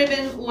taking my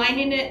ribbon,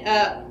 lining it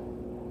up.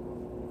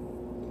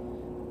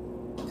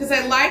 Because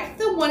I like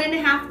the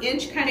 1.5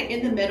 inch kind of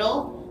in the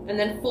middle, and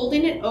then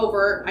folding it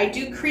over. I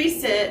do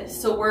crease it,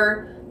 so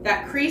where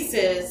that crease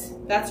is,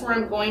 that's where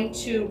I'm going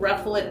to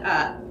ruffle it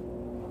up.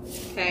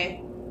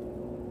 Okay.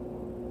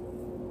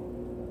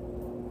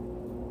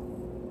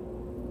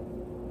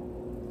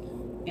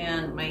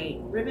 And my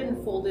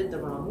ribbon folded the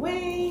wrong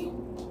way.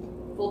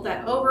 Fold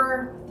that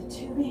over with the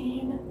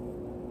tubing.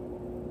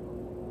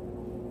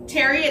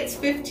 Terry, it's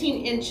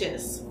 15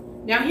 inches.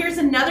 Now here's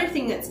another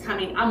thing that's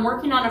coming. I'm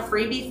working on a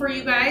freebie for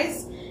you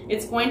guys.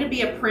 It's going to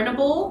be a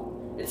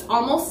printable. It's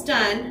almost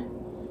done.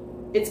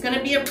 It's going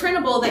to be a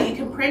printable that you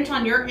can print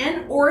on your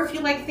end, or if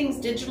you like things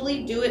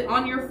digitally, do it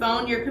on your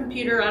phone, your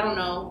computer, I don't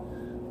know.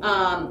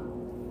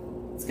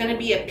 It's going to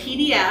be a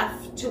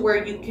PDF to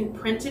where you can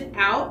print it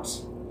out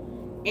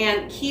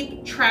and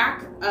keep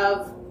track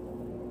of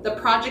the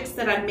projects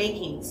that I'm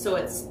making. So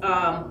it's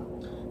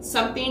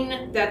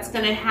something that's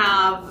going to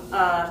have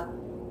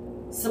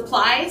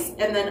supplies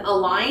and then a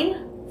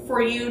line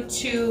for you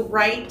to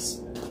write,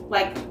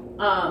 like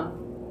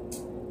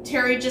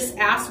Terry just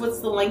asked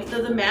what's the length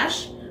of the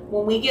mesh.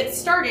 When we get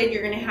started,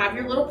 you're going to have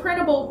your little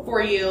printable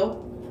for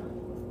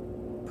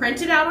you,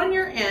 print it out on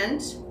your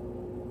end,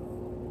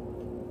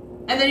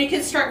 and then you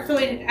can start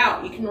filling it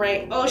out. You can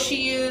write, oh,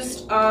 she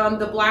used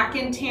the black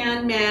and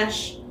tan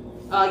mesh.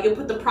 You'll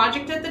put the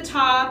project at the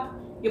top.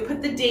 You'll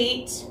put the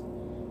date.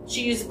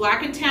 She used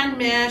black and tan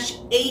mesh,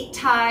 8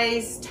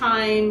 ties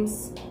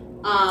times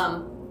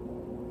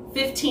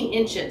 15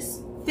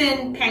 inches,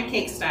 thin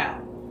pancake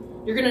style.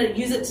 You're gonna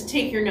use it to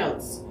take your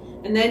notes.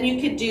 And then you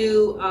could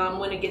do,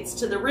 when it gets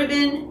to the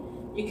ribbon,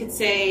 you could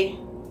say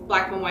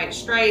black and white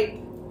stripe,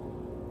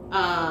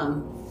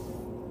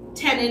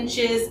 10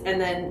 inches, and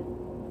then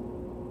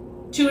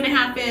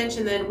 2.5 inch,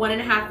 and then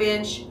 1.5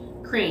 inch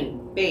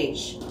cream,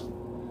 beige.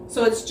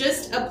 So it's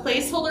just a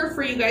placeholder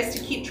for you guys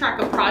to keep track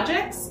of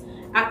projects.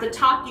 At the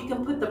top, you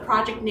can put the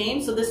project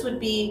name. So this would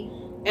be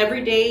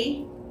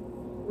Everyday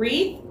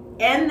Wreath,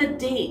 and the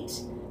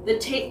date. The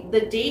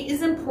date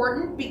is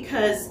important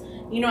because,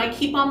 you know, I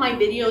keep all my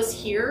videos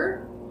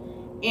here,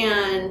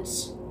 and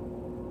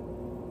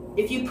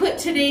if you put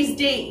today's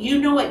date, you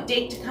know what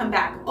date to come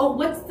back. Oh,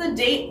 what's the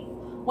date?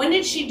 When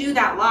did she do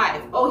that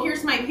live? Oh,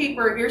 here's my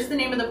paper. Here's the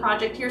name of the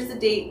project. Here's the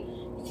date.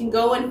 You can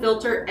go and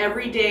filter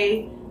every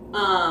day,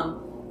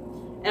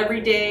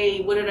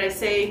 what did I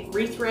say?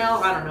 Wreath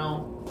rail? I don't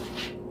know.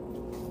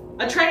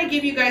 I try to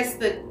give you guys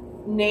the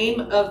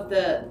name of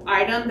the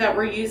item that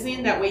we're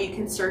using. That way you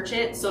can search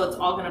it, so it's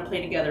all going to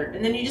play together.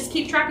 And then you just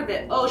keep track of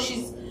it. Oh,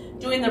 she's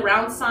doing the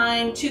round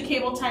sign, 2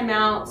 cable tie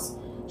mounts.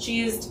 She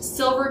used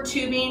silver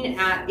tubing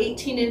at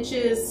 18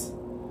 inches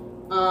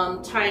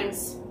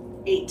times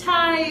 8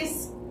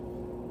 ties.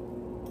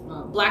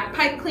 Black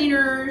pipe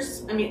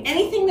cleaners. I mean,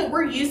 anything that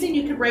we're using,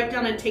 you could write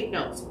down and take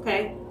notes,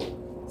 okay?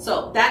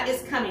 So that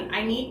is coming.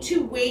 I need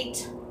to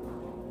wait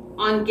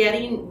on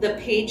getting the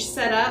page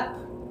set up,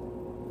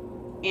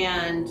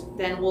 and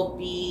then we'll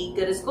be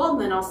good as gold.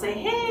 And then I'll say,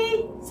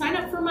 hey, sign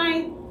up for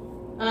my,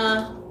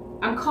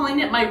 I'm calling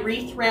it my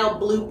Wreath Rail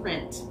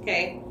Blueprint,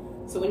 okay?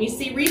 So when you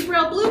see Wreath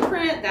Rail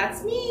Blueprint,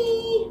 that's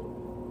me.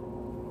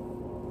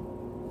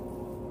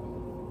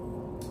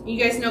 You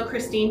guys know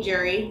Christine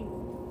Jerry.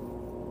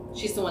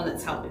 She's the one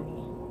that's helping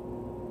me.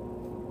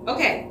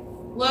 Okay,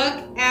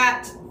 look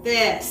at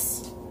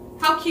this.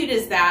 How cute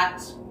is that?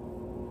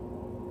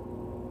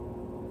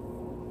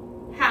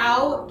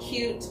 How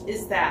cute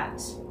is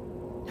that?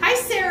 Hi,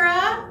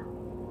 Sarah.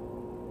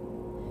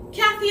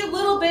 Kathy, a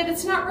little bit.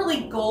 It's not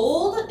really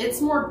gold.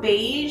 It's more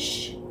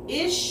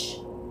beige-ish.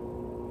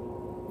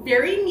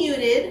 very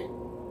muted.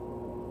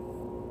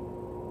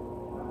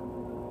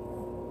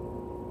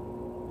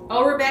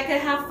 Oh, Rebecca,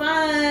 have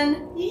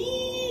fun.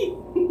 Yee.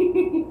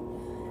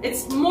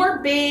 It's more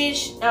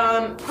beige,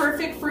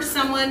 perfect for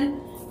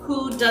someone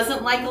who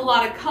doesn't like a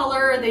lot of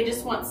color. They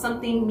just want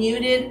something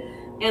muted.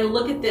 And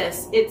look at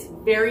this, it's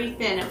very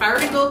thin. If I were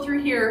to go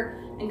through here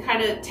and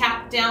kind of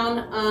tap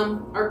down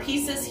our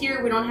pieces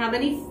here, we don't have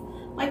any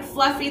like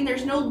fluffing,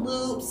 there's no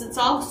loops, it's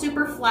all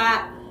super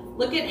flat.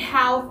 Look at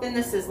how thin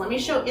this is. Let me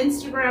show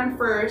Instagram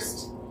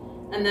first,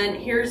 and then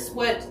here's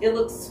what it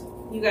looks,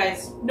 you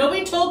guys.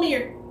 Nobody told me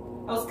I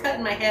was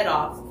cutting my head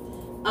off.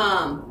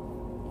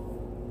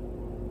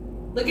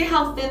 Look at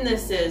how thin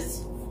this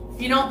is.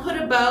 If you don't put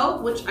a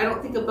bow, which I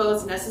don't think a bow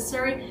is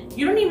necessary,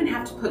 you don't even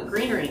have to put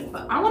greenery,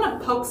 but I want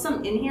to poke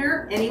some in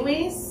here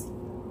anyways.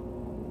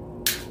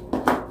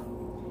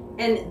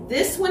 And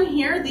this one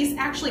here, these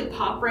actually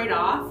pop right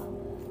off,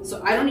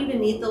 so I don't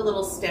even need the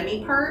little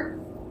stemmy part.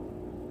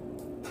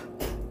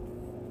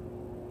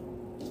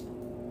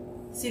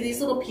 See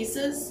these little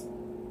pieces?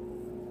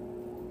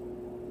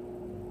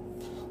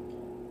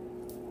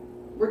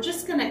 We're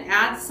just gonna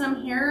add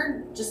some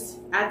here, just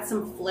add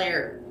some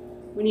flair.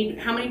 We need,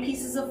 how many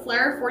pieces of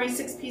flair?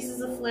 46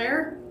 pieces of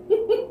flair?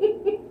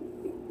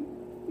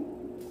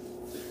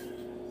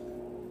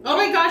 Oh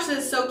my gosh, that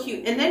is so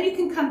cute. And then you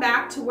can come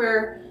back to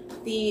where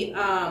the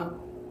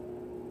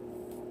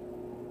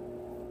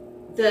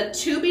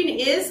tubing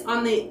is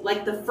on the,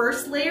 like the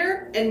first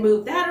layer, and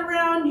move that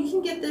around. You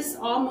can get this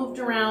all moved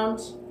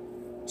around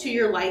to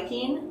your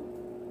liking.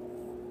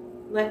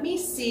 Let me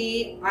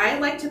see. I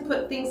like to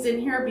put things in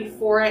here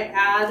before I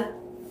add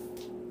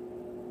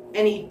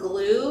any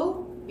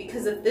glue,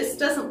 because if this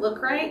doesn't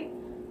look right,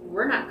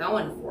 we're not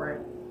going for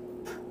it.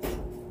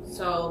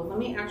 So let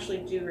me actually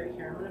do right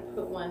here. I'm going to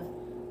put one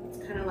that's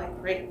kind of like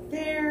right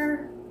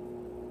there.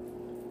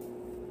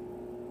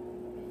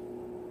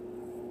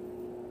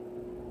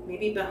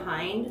 Maybe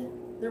behind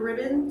the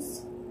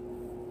ribbons,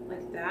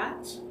 like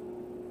that.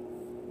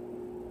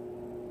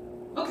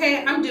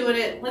 Okay, I'm doing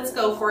it. Let's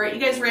go for it. You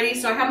guys ready?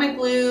 So I have my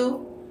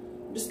glue.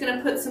 I'm just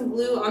gonna put some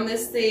glue on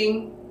this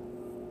thing.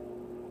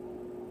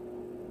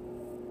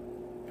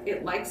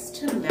 It likes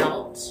to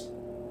melt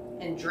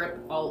and drip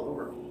all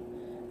over me.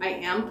 I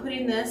am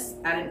putting this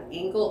at an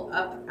angle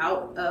up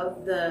out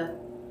of the,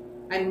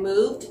 I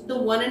moved the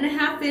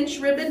 1.5 inch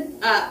ribbon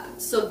up.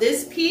 So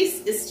this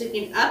piece is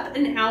sticking up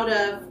and out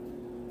of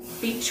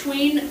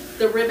between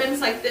the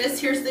ribbons like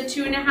this. Here's the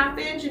 2.5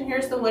 inch and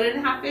here's the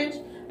 1.5 inch.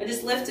 I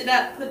just lift it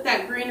up, put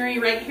that greenery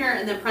right here,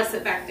 and then press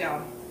it back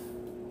down.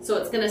 So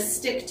it's gonna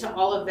stick to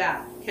all of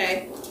that,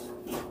 okay?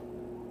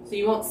 So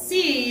you won't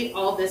see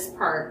all this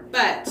part,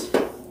 but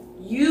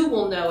you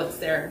will know it's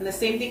there. And the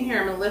same thing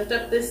here, I'm gonna lift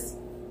up this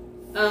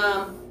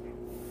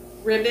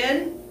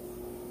ribbon,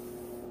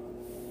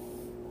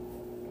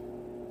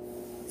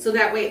 so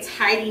that way it's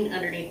hiding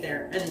underneath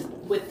there.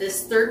 And with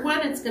this third one,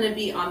 it's gonna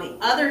be on the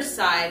other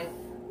side,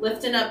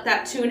 lifting up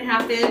that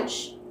 2.5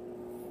 inch.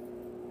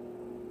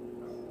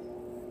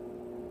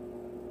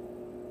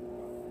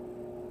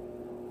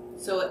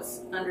 So it's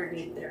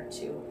underneath there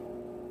too.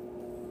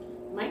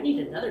 Might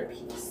need another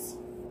piece.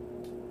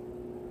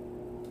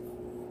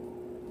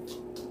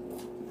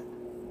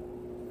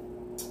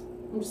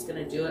 I'm just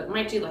gonna do it.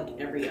 Might do like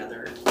every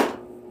other.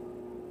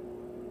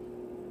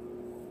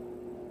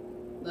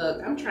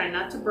 Look, I'm trying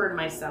not to burn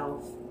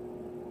myself.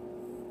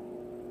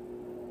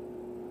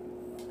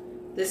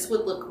 This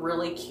would look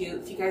really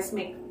cute if you guys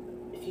make,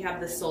 if you have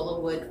the solo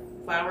wood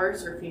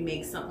flowers, or if you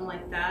make something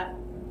like that.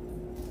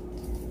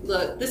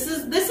 Look, this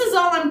is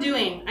all I'm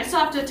doing. I still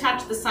have to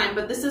attach the sign,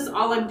 but this is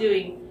all I'm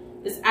doing,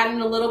 is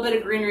adding a little bit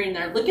of greenery in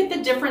there. Look at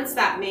the difference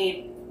that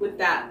made with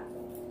that.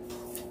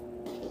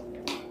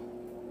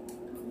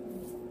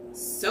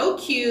 So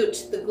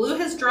cute. The glue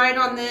has dried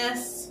on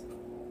this,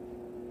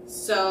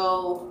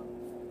 so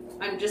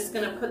I'm just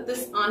gonna put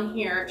this on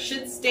here. It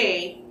should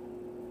stay.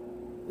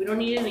 We don't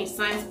need any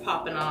signs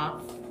popping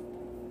off.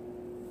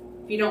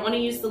 If you don't want to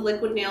use the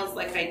liquid nails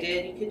like I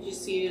did, you could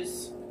just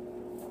use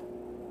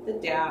the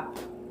DAP.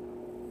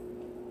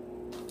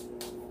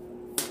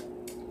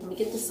 Let me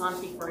get this on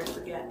before I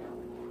forget.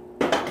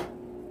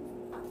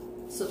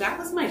 So that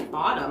was my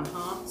bottom,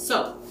 huh?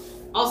 So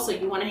also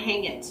you want to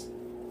hang it.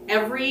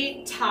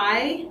 Every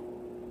tie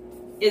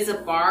is a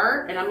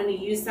bar, and I'm going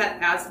to use that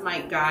as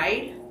my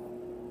guide.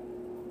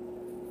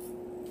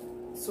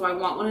 So I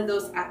want one of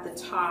those at the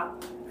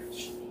top.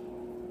 Actually,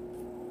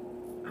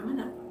 I'm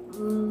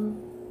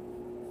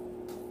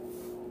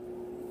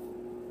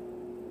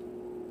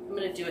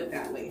gonna do it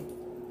that way.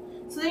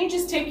 So then you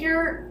just take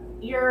your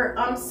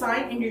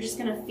sign, and you're just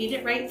gonna feed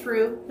it right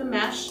through the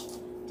mesh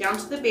down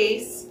to the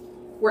base.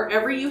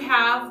 Wherever you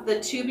have the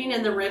tubing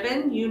and the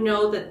ribbon, you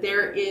know that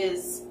there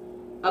is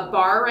a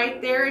bar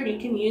right there, and you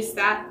can use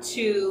that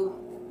to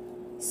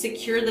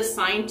secure the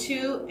sign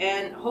to,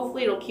 and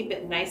hopefully it'll keep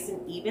it nice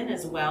and even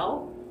as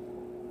well,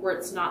 where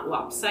it's not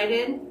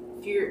lopsided.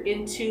 If you're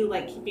into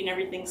like keeping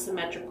everything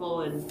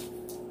symmetrical and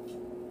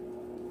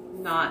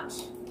not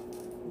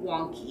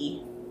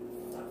wonky.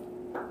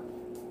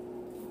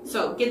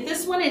 So get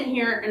this one in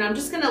here, and I'm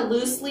just gonna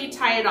loosely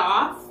tie it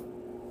off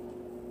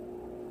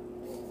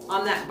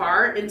on that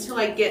bar until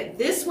I get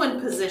this one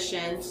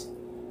positioned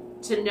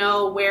to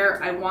know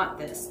where I want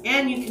this.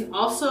 And you can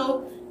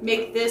also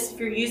make this, if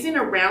you're using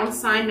a round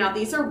sign, now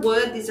these are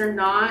wood, these are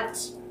not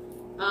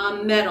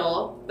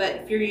metal, but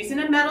if you're using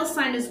a metal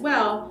sign as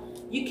well,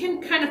 you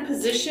can kind of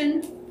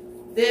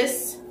position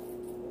this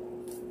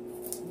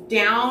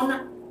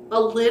down a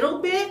little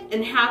bit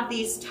and have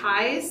these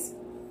ties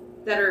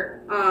that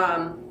are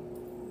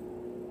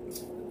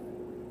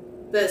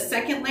the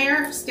second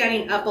layer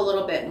standing up a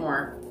little bit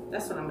more.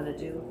 That's what I'm gonna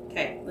do.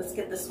 Okay, let's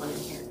get this one in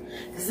here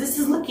because this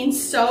is looking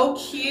so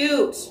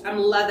cute. I'm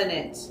loving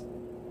it.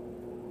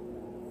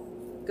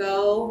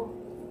 Go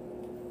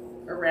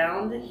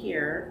around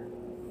here.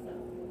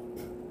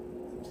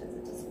 Sometimes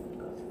it doesn't want to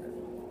go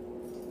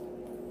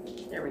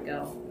through. There we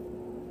go.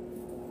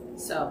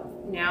 So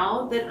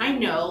now that I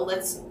know,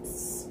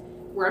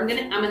 I'm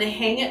gonna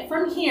hang it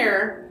from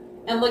here,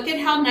 and look at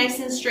how nice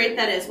and straight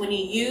that is when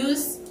you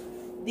use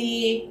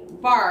the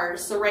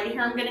bars. So right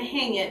here I'm gonna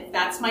hang it,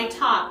 that's my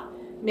top.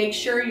 Make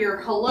sure your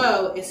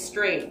hello is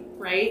straight,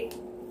 right?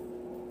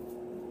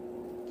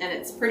 And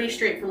it's pretty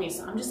straight for me.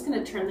 So I'm just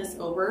gonna turn this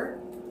over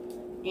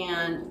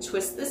and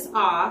twist this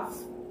off.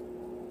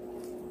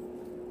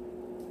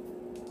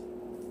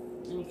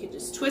 And you can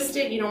just twist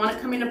it, you don't want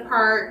it coming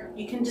apart.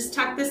 You can just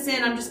tuck this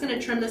in. I'm just gonna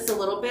trim this a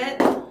little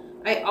bit.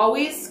 I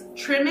always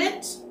trim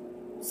it.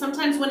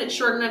 Sometimes when it's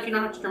short enough, you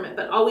don't have to trim it,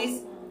 but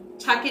always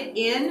tuck it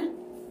in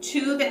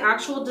to the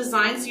actual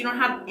design so you don't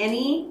have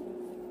any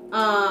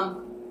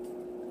of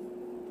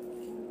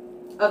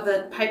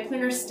the pipe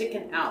cleaner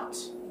sticking out.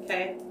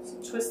 Okay, so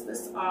twist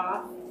this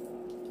off.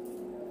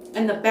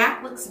 And the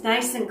back looks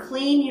nice and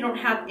clean. You don't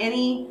have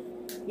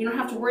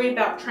to worry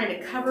about trying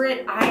to cover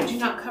it. I do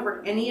not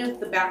cover any of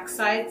the back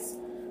sides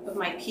of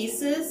my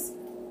pieces.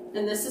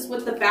 And this is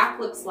what the back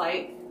looks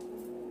like.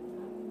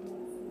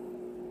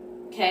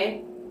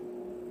 Okay.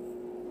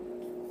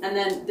 And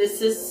then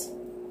this is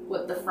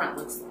what the front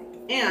looks like.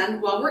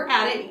 And while we're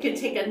at it, you can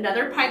take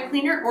another pipe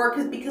cleaner, or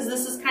because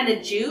this is kind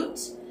of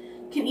jute,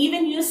 can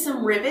even use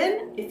some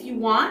ribbon if you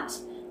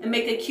want and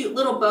make a cute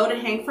little bow to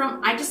hang from.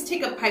 I just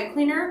take a pipe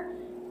cleaner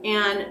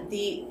and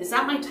is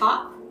that my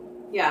top?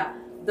 Yeah.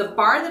 The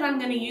bar that I'm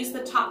going to use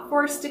the top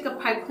for, stick a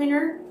pipe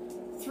cleaner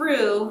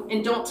through,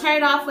 and don't tie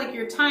it off like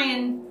you're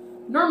tying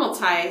normal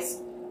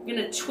ties. You're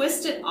going to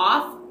twist it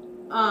off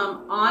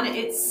on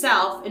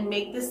itself and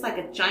make this like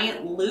a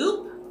giant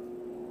loop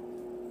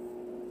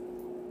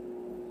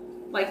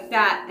like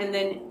that, and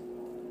then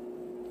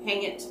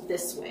hang it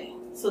this way.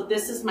 So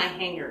this is my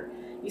hanger.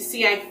 You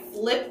see I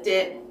flipped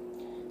it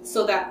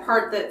so that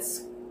part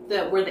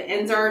where the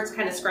ends are, it's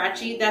kind of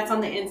scratchy, that's on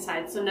the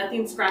inside, so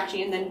nothing's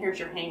scratchy, and then here's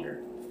your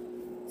hanger.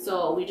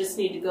 So we just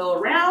need to go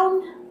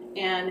around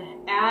and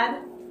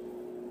add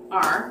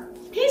our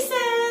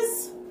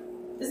pieces.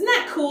 Isn't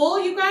that cool,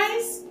 you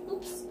guys?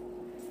 Oops.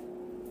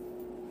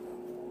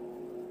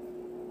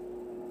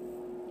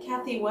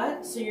 Kathy,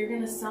 what? So you're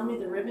gonna sell me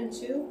the ribbon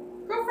too?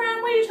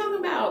 Girlfriend, what are you talking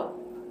about?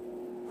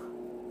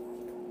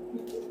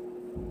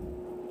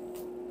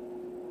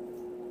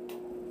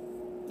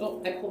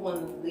 Oh, I pulled one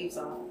of the leaves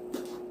off.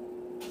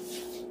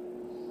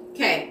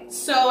 Okay,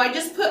 so I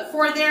just put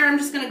 4 there. I'm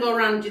just gonna go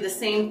around and do the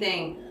same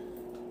thing.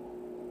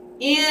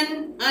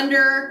 In,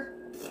 under,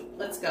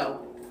 let's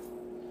go.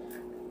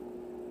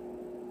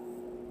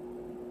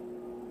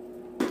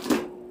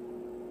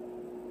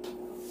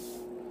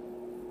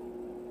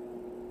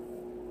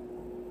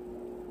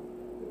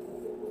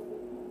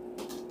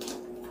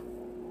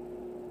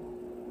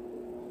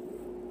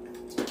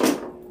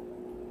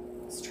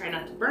 Let's try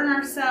not to burn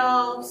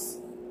ourselves.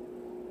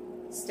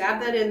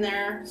 Stab that in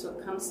there so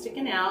it comes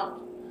sticking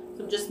out.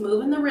 So I'm just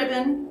moving the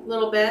ribbon a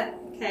little bit,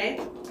 okay?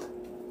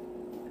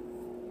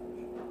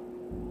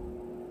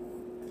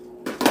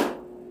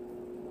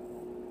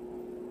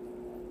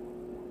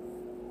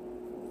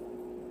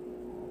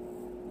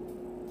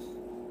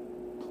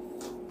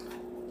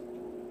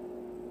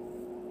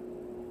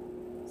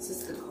 This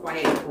is the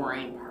quiet,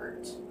 boring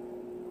part.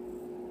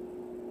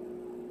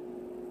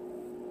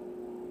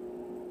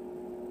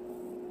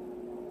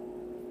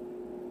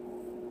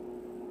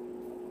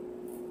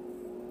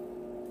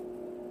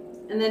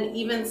 And then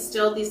even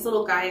still, these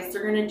little guys,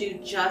 they're gonna do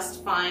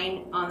just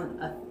fine on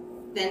a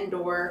thin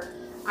door.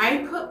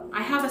 I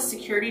have a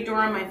security door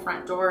on my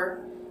front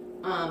door,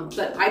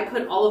 but I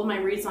put all of my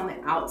wreaths on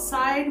the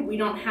outside. We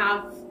don't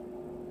have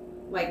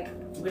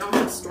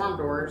storm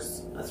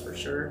doors, that's for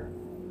sure.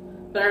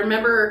 But I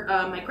remember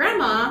my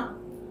grandma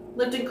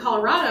lived in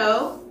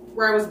Colorado,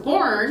 where I was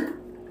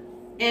born,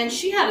 and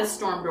she had a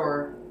storm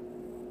door.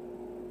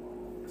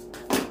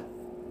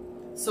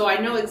 So I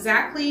know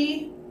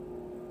exactly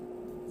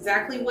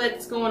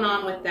what's going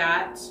on with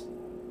that.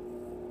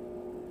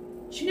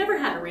 She never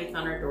had a wreath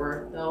on her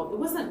door, though. It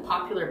wasn't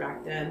popular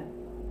back then.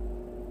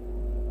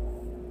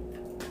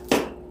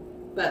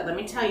 But let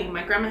me tell you,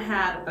 my grandma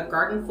had a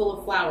garden full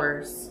of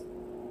flowers,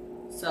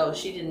 so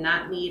she did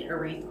not need a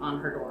wreath on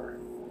her door.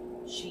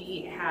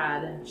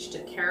 She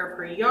took care of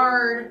her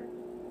yard.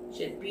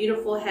 She had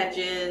beautiful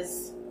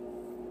hedges,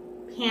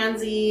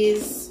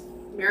 pansies,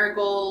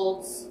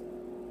 marigolds,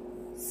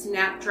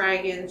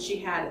 snapdragons. She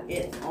had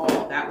it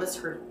all. That was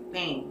her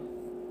thing.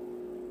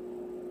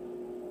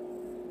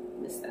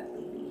 Miss that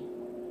lady.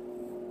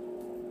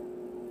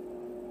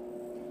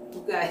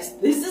 You guys,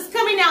 this is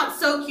coming out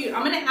so cute.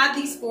 I'm going to add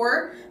these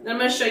 4, then I'm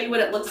going to show you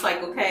what it looks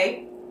like,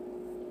 okay?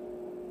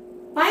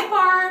 Bye,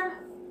 Barb.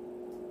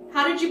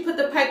 How did you put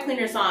the pipe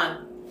cleaners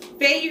on?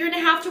 Faye, you're going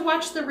to have to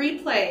watch the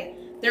replay.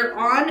 They're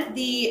on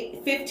the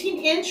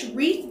 15-inch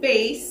wreath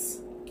base,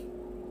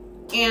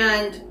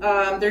 and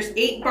there's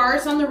 8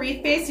 bars on the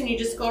wreath base, and you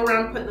just go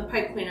around putting the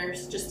pipe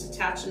cleaners, just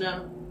attaching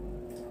them.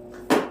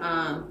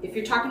 If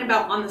you're talking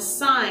about on the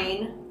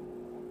sign,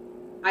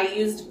 I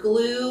used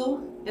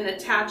glue and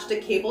attached a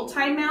cable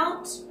tie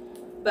mount,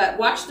 but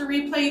watch the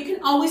replay. You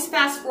can always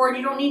fast forward.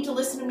 You don't need to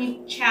listen to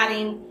me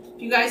chatting.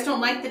 If you guys don't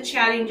like the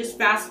chatting, just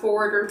fast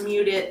forward or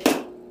mute it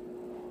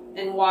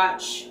and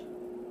watch.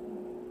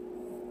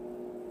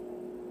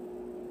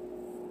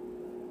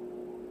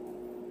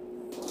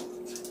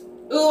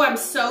 Ooh, I'm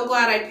so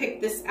glad I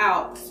picked this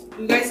out.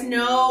 You guys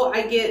know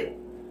I get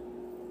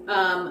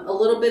a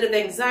little bit of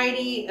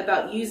anxiety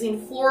about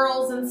using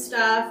florals and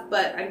stuff,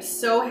 but I'm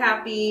so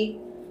happy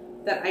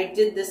that I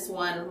did this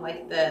one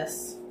like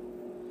this.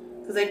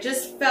 Because I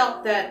just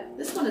felt that,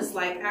 this one is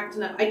like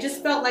acting up. I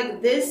just felt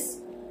like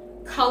this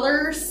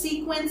color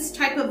sequence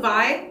type of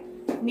vibe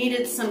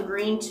needed some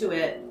green to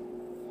it.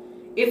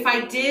 If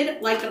I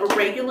did like a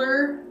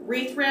regular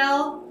wreath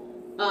rail,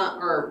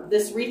 or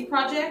this wreath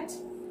project,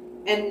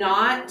 and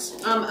not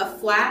a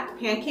flat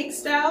pancake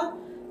style,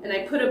 and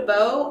I put a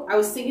bow, I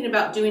was thinking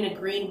about doing a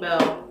green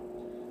bow,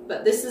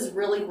 but this is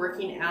really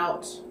working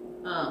out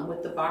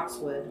with the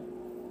boxwood.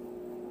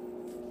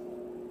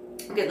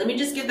 Okay, let me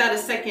just give that a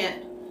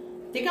second.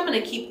 I think I'm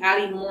gonna keep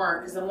adding more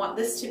because I want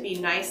this to be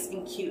nice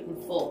and cute and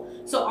full.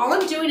 So all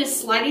I'm doing is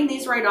sliding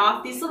these right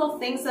off. These little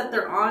things that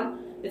they're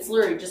on, it's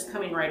literally just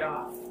coming right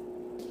off.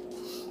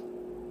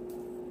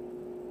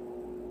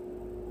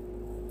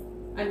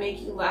 I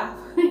make you laugh.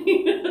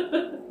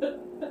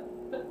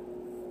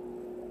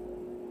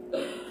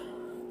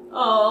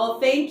 Oh,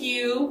 thank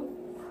you.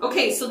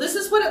 Okay, so this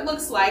is what it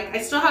looks like.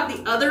 I still have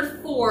the other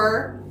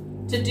 4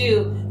 to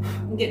do.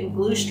 I'm getting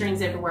glue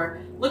strings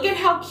everywhere. Look at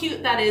how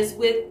cute that is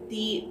with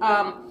the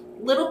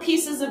little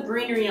pieces of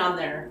greenery on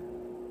there.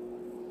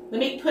 Let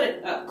me put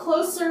it up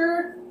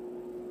closer.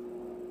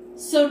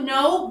 So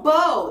no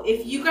bow.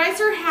 If you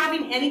guys are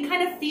having any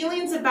kind of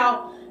feelings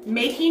about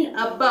making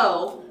a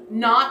bow,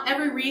 not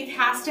every wreath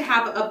has to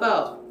have a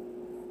bow.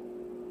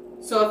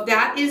 So if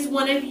that is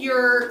one of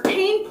your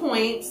pain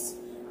points,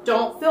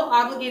 don't feel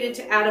obligated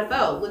to add a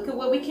bow. Look at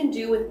what we can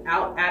do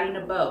without adding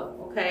a bow,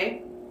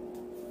 okay?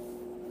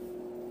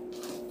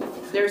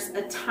 There's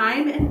a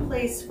time and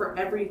place for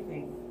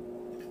everything.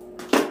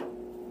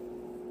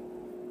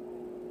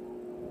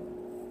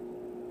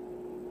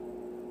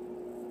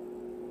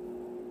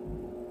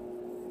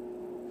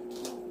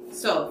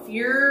 So if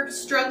you're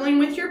struggling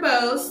with your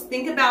bows,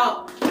 think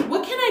about,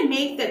 what can I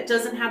make that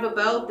doesn't have a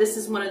bow? This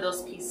is one of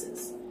those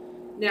pieces.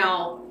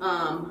 Now,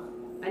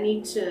 I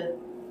need to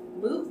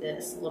move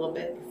this a little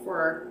bit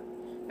before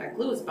that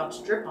glue is about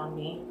to drip on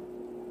me.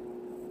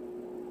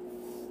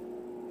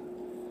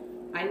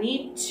 I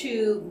need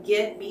to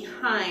get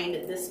behind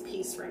this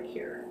piece right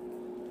here.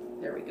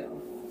 There we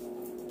go.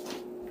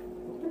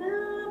 Open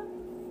up.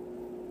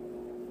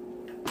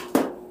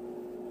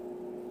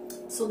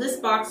 So this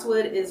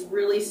boxwood is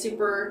really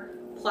super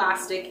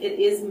plastic. It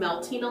is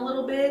melting a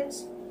little bit.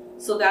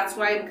 So that's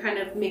why I'm kind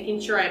of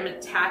making sure I'm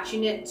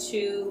attaching it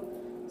to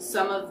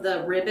some of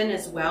the ribbon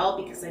as well,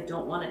 because I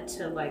don't want it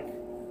to like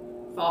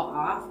fall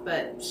off.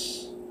 But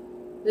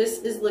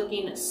this is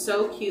looking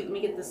so cute. Let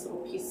me get this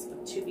little piece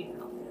of tubing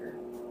out there.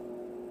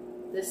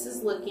 This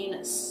is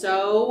looking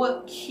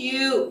so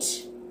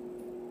cute.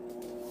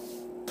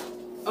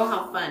 Oh,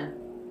 how fun.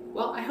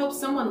 Well, I hope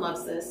someone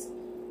loves this.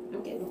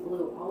 I'm getting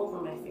glue all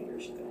over my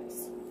fingers, you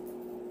guys.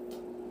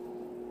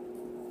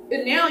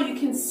 And now you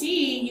can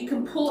see, you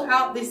can pull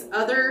out these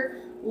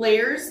other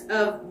layers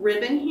of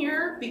ribbon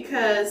here,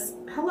 because,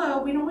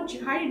 hello, we don't want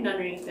you hiding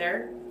underneath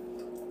there.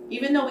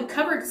 Even though we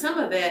covered some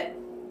of it,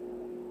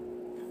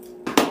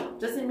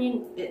 doesn't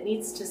mean it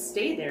needs to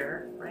stay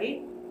there,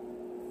 right?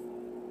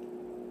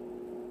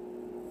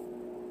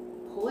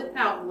 Pull it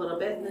out a little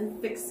bit and then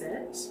fix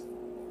it.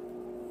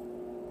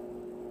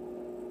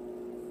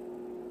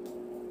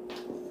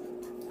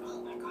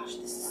 Oh my gosh,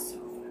 this is so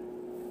fun.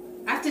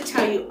 I have to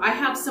tell you, I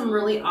have some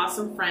really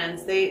awesome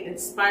friends. They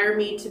inspire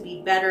me to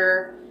be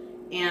better,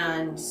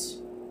 and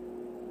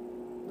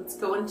let's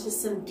go into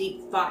some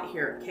deep thought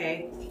here,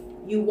 okay?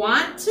 You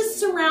want to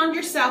surround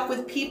yourself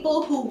with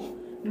people who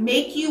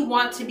make you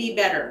want to be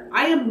better.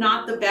 I am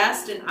not the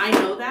best, and I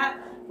know that.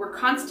 We're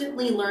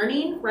constantly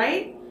learning,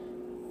 right?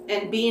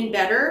 And being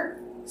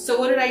better. So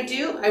what did I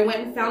do? I went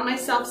and found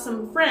myself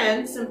some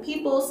friends, some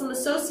people, some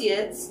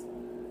associates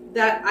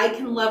that I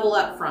can level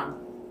up from.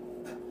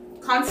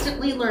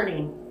 Constantly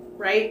learning,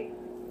 right?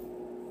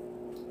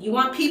 You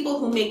want people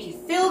who make you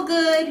feel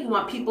good. You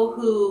want people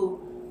who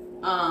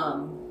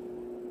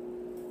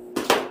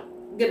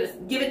gonna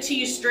give it to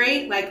you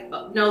straight, like,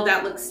 no,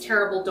 that looks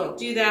terrible, don't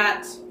do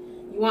that.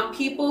 You want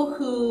people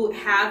who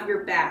have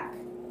your back.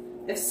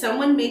 If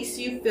someone makes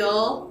you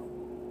feel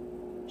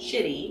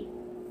shitty,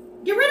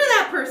 get rid of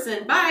that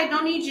person. Bye,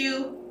 don't need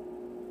you.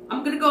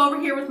 I'm gonna go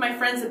over here with my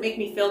friends that make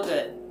me feel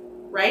good,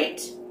 right?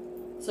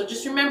 So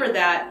just remember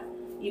that.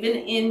 Even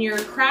in your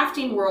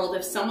crafting world,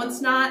 if someone's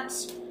not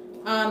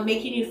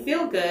making you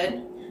feel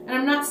good, and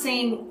I'm not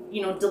saying,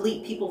 you know,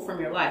 delete people from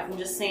your life. I'm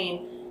just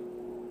saying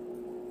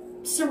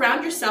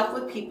surround yourself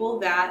with people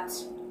that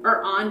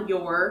are on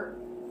your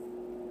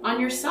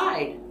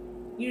side.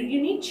 You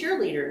need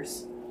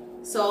cheerleaders.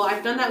 So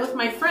I've done that with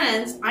my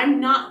friends.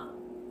 I'm not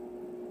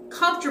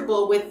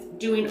comfortable with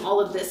doing all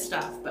of this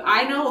stuff, but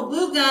I know a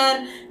glue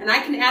gun and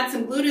I can add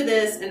some glue to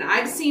this, and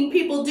I've seen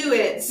people do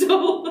it,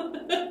 so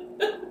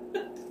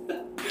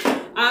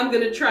I'm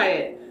gonna try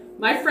it.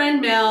 My friend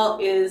Mel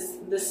is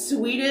the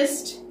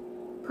sweetest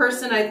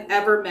person I've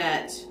ever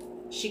met.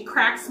 She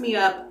cracks me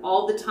up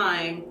all the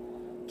time,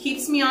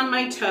 keeps me on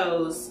my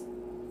toes.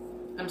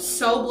 I'm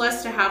so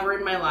blessed to have her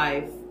in my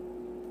life.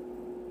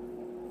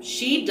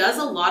 She does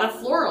a lot of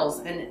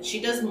florals, and she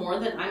does more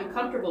than I'm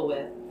comfortable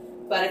with.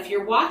 But if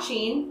you're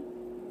watching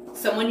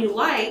someone you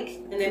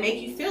like and they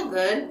make you feel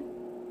good,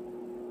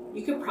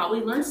 you could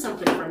probably learn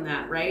something from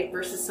that, right?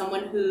 Versus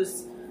someone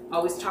who's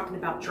always talking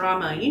about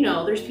drama. You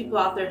know, there's people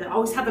out there that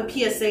always have a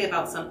PSA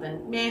about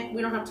something. Meh,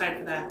 we don't have time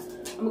for that.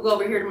 I'm gonna go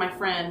over here to my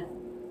friend.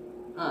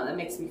 That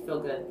makes me feel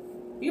good.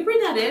 You bring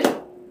that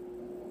in.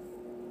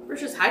 We're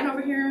just hiding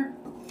over here.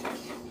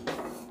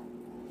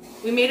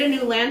 We made a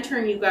new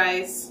lantern, you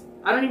guys.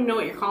 I don't even know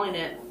what you're calling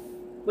it.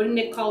 What did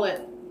Nick call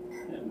it?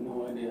 I have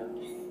no idea.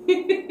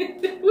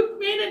 We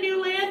made a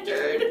new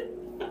lantern.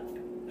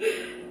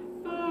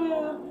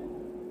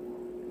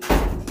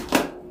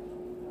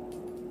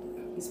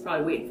 He's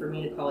probably waiting for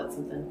me to call it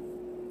something.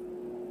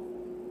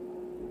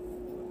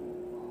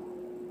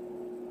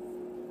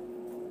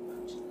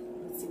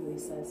 Let's see what he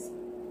says.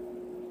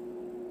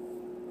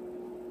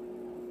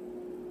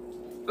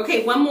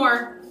 Okay, one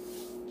more.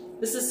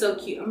 This is so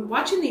cute. I'm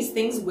watching these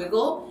things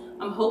wiggle.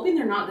 I'm hoping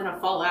they're not gonna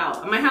fall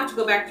out. I might have to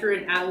go back through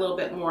and add a little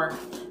bit more.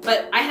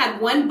 But I had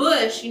one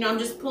bush, you know, I'm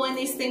just pulling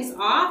these things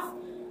off.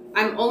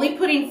 I'm only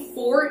putting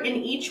 4 in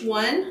each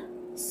one.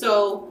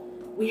 So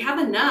we have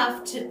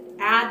enough to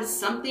add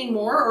something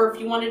more, or if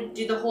you wanted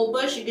to do the whole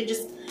bush, you could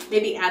just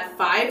maybe add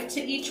 5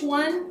 to each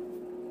one.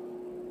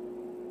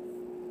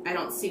 I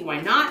don't see why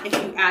not. If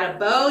you add a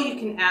bow, you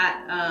can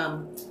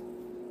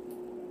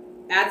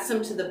add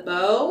some to the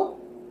bow.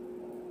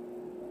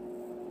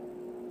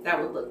 That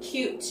would look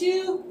cute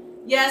too.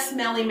 Yes,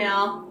 Melly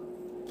Mel.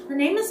 Her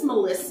name is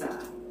Melissa.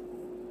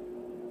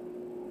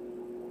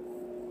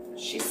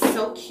 She's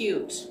so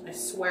cute, I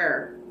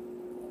swear.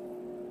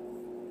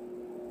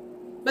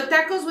 But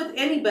that goes with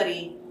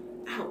anybody.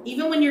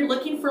 Even when you're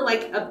looking for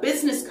like a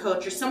business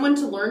coach or someone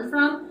to learn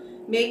from,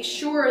 make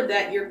sure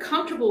that you're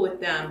comfortable with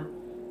them.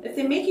 If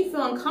they make you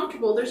feel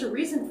uncomfortable, there's a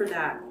reason for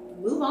that.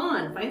 Move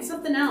on, find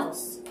something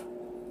else.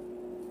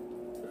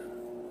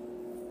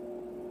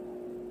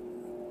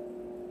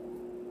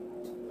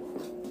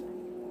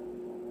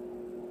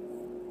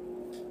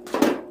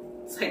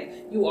 It's like,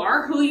 you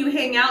are who you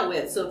hang out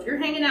with. So if you're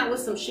hanging out with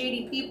some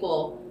shady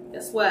people,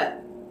 guess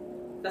what?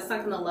 That's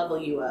not gonna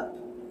level you up.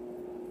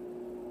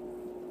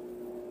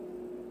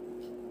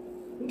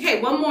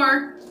 Okay, one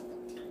more,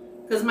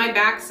 because my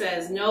back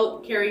says,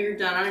 nope, Carrie, you're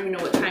done. I don't even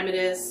know what time it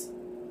is.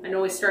 I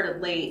know we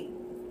started late.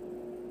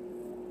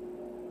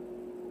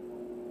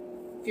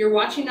 If you're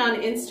watching on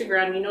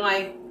Instagram, you know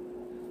I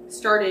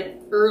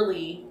started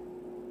early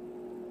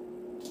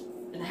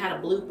and I had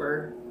a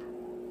blooper.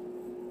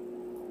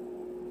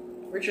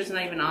 Richard's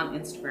not even on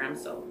Instagram,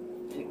 so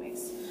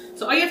anyways.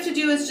 So all you have to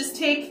do is just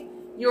take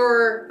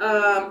your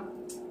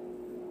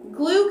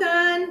glue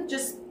gun,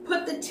 just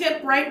put the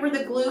tip right where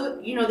the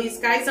glue, you know, these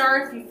guys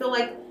are. If you feel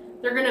like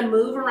they're gonna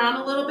move around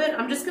a little bit,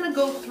 I'm just gonna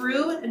go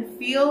through and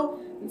feel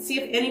and see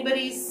if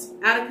anybody's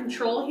out of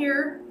control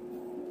here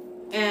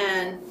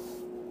and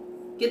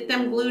get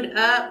them glued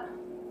up.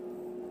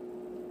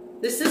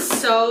 This is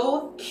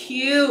so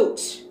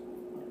cute.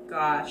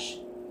 Gosh,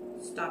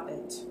 stop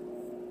it.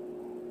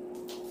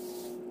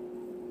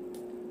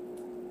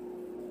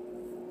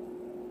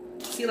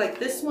 See, like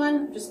this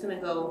one, I'm just gonna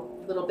go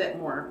a little bit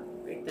more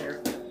right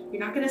there. You're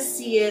not gonna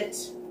see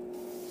it.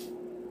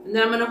 And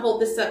then I'm gonna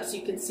hold this up so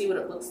you can see what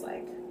it looks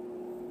like.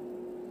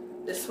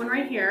 This one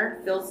right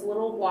here feels a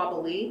little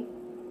wobbly.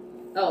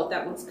 Oh,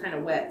 that one's kind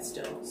of wet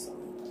still, so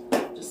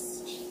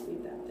just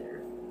leave that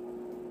there.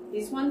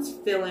 These ones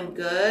feeling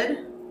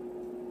good.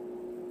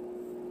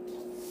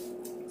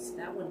 See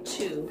that one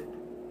too.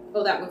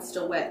 Oh, that one's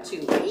still wet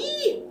too.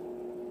 Eee!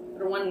 I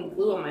don't want any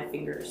glue on my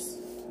fingers.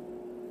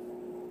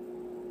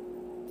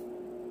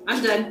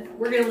 I'm done.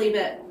 We're gonna leave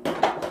it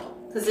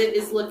because it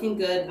is looking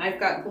good. I've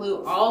got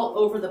glue all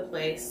over the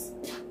place.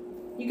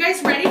 You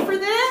guys ready for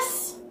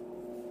this?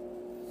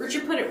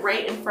 Richard put it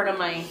right in front of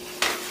my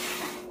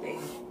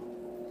thing.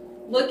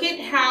 Look at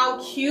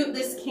how cute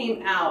this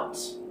came out.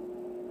 So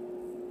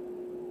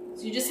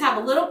you just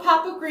have a little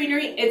pop of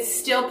greenery. It's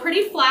still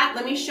pretty flat.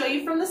 Let me show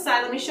you from the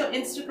side. Let me show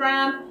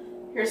Instagram.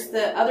 Here's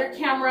the other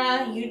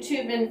camera,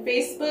 YouTube and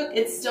Facebook.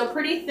 It's still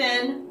pretty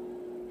thin.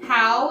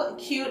 How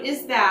cute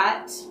is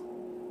that?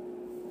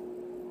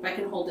 If I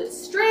can hold it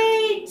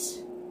straight.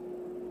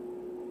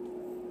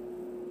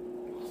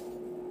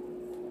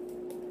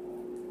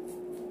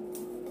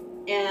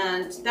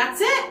 And that's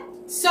it.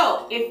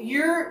 So if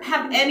you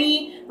have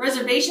any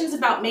reservations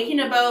about making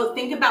a bow,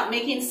 think about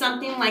making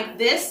something like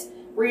this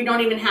where you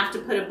don't even have to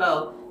put a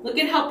bow. Look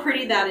at how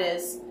pretty that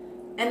is.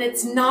 And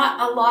it's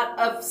not a lot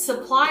of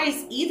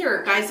supplies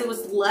either, guys. It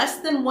was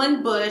less than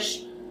 1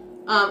 bush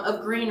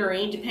of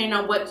greenery, depending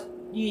on what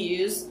you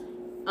use.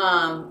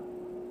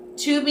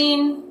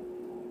 Tubing,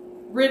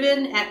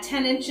 ribbon at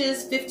 10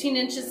 inches, 15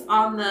 inches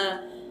on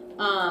the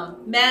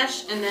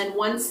mesh, and then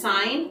 1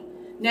 sign.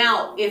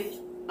 Now, if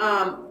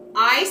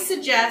I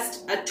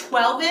suggest a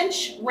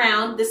 12-inch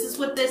round, this is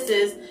what this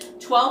is,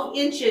 12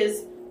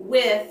 inches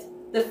with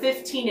the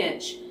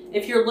 15-inch.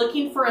 If you're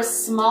looking for a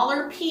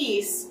smaller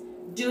piece,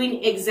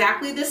 doing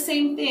exactly the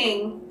same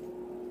thing,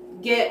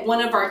 get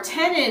one of our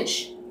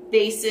 10-inch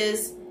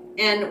bases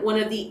and one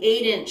of the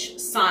 8-inch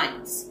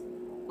signs.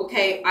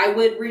 Okay, I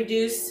would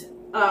reduce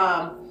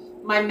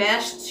my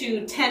mesh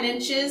to 10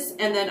 inches,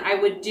 and then I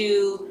would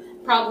do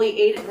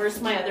probably 8,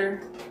 where's my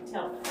other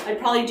tail? I'd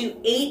probably do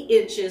 8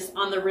 inches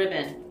on the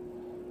ribbon,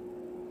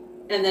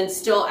 and then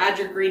still add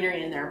your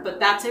greenery in there. But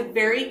that's a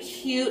very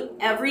cute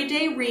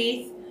everyday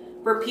wreath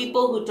for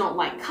people who don't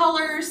like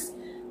colors.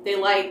 They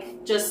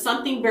like just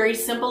something very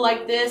simple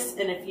like this,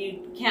 and if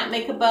you can't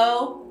make a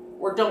bow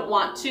or don't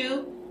want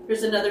to,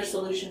 there's another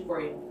solution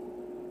for you.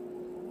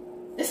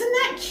 Isn't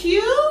that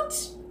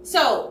cute?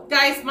 So,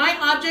 guys, my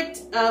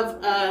object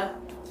of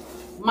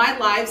my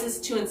lives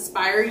is to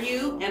inspire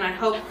you, and I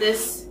hope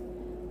this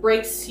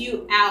breaks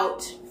you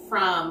out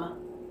from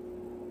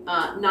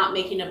not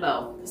making a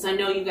bow, because I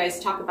know you guys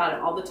talk about it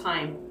all the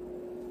time.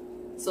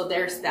 So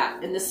there's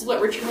that. And this is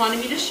what Richard wanted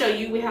me to show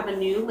you. We have a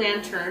new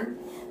lantern.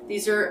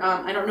 These are,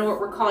 I don't know what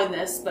we're calling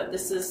this, but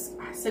this is,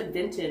 I said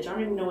vintage. I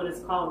don't even know what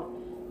it's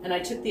called. And I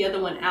took the other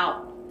one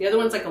out. The other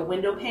one's like a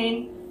window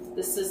pane.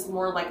 This is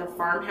more like a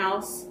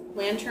farmhouse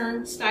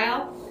lantern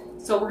style.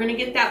 So we're gonna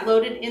get that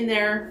loaded in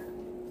there.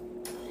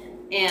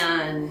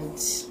 And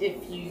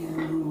if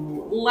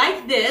you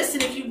like this,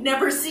 and if you've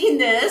never seen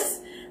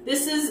this,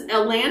 this is a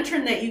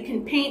lantern that you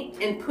can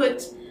paint and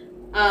put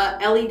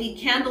LED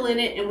candle in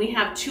it, and we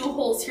have 2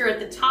 holes here at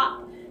the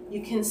top.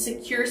 You can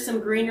secure some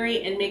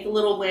greenery and make a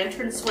little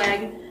lantern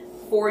swag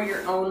for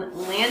your own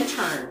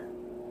lantern.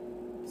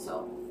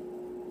 So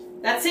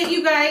that's it,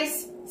 you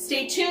guys.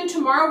 Stay tuned.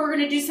 Tomorrow we're going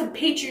to do some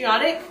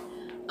patriotic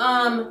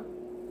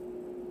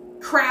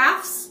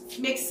crafts,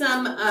 make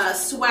some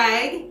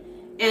swag,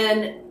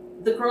 and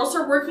the girls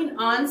are working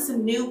on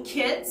some new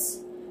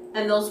kits,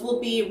 and those will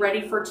be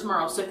ready for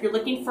tomorrow. So if you're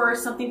looking for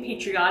something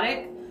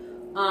patriotic,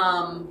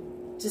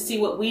 to see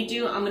what we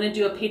do, I'm going to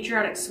do a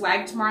patriotic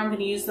swag tomorrow. I'm going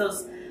to use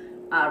those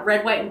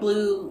red, white, and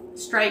blue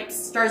stripes,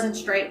 stars and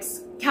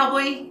stripes,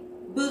 cowboy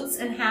boots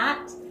and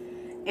hat,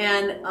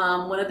 and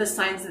one of the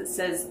signs that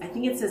says, I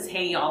think it says,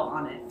 "Hey y'all"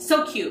 on it.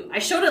 So cute. I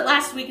showed it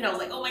last week and I was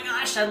like, oh my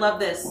gosh, I love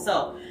this.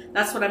 So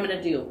that's what I'm going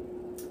to do.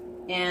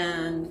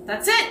 And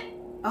that's it.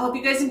 I hope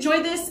you guys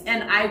enjoyed this,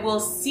 and I will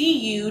see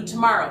you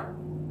tomorrow.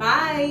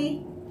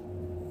 Bye.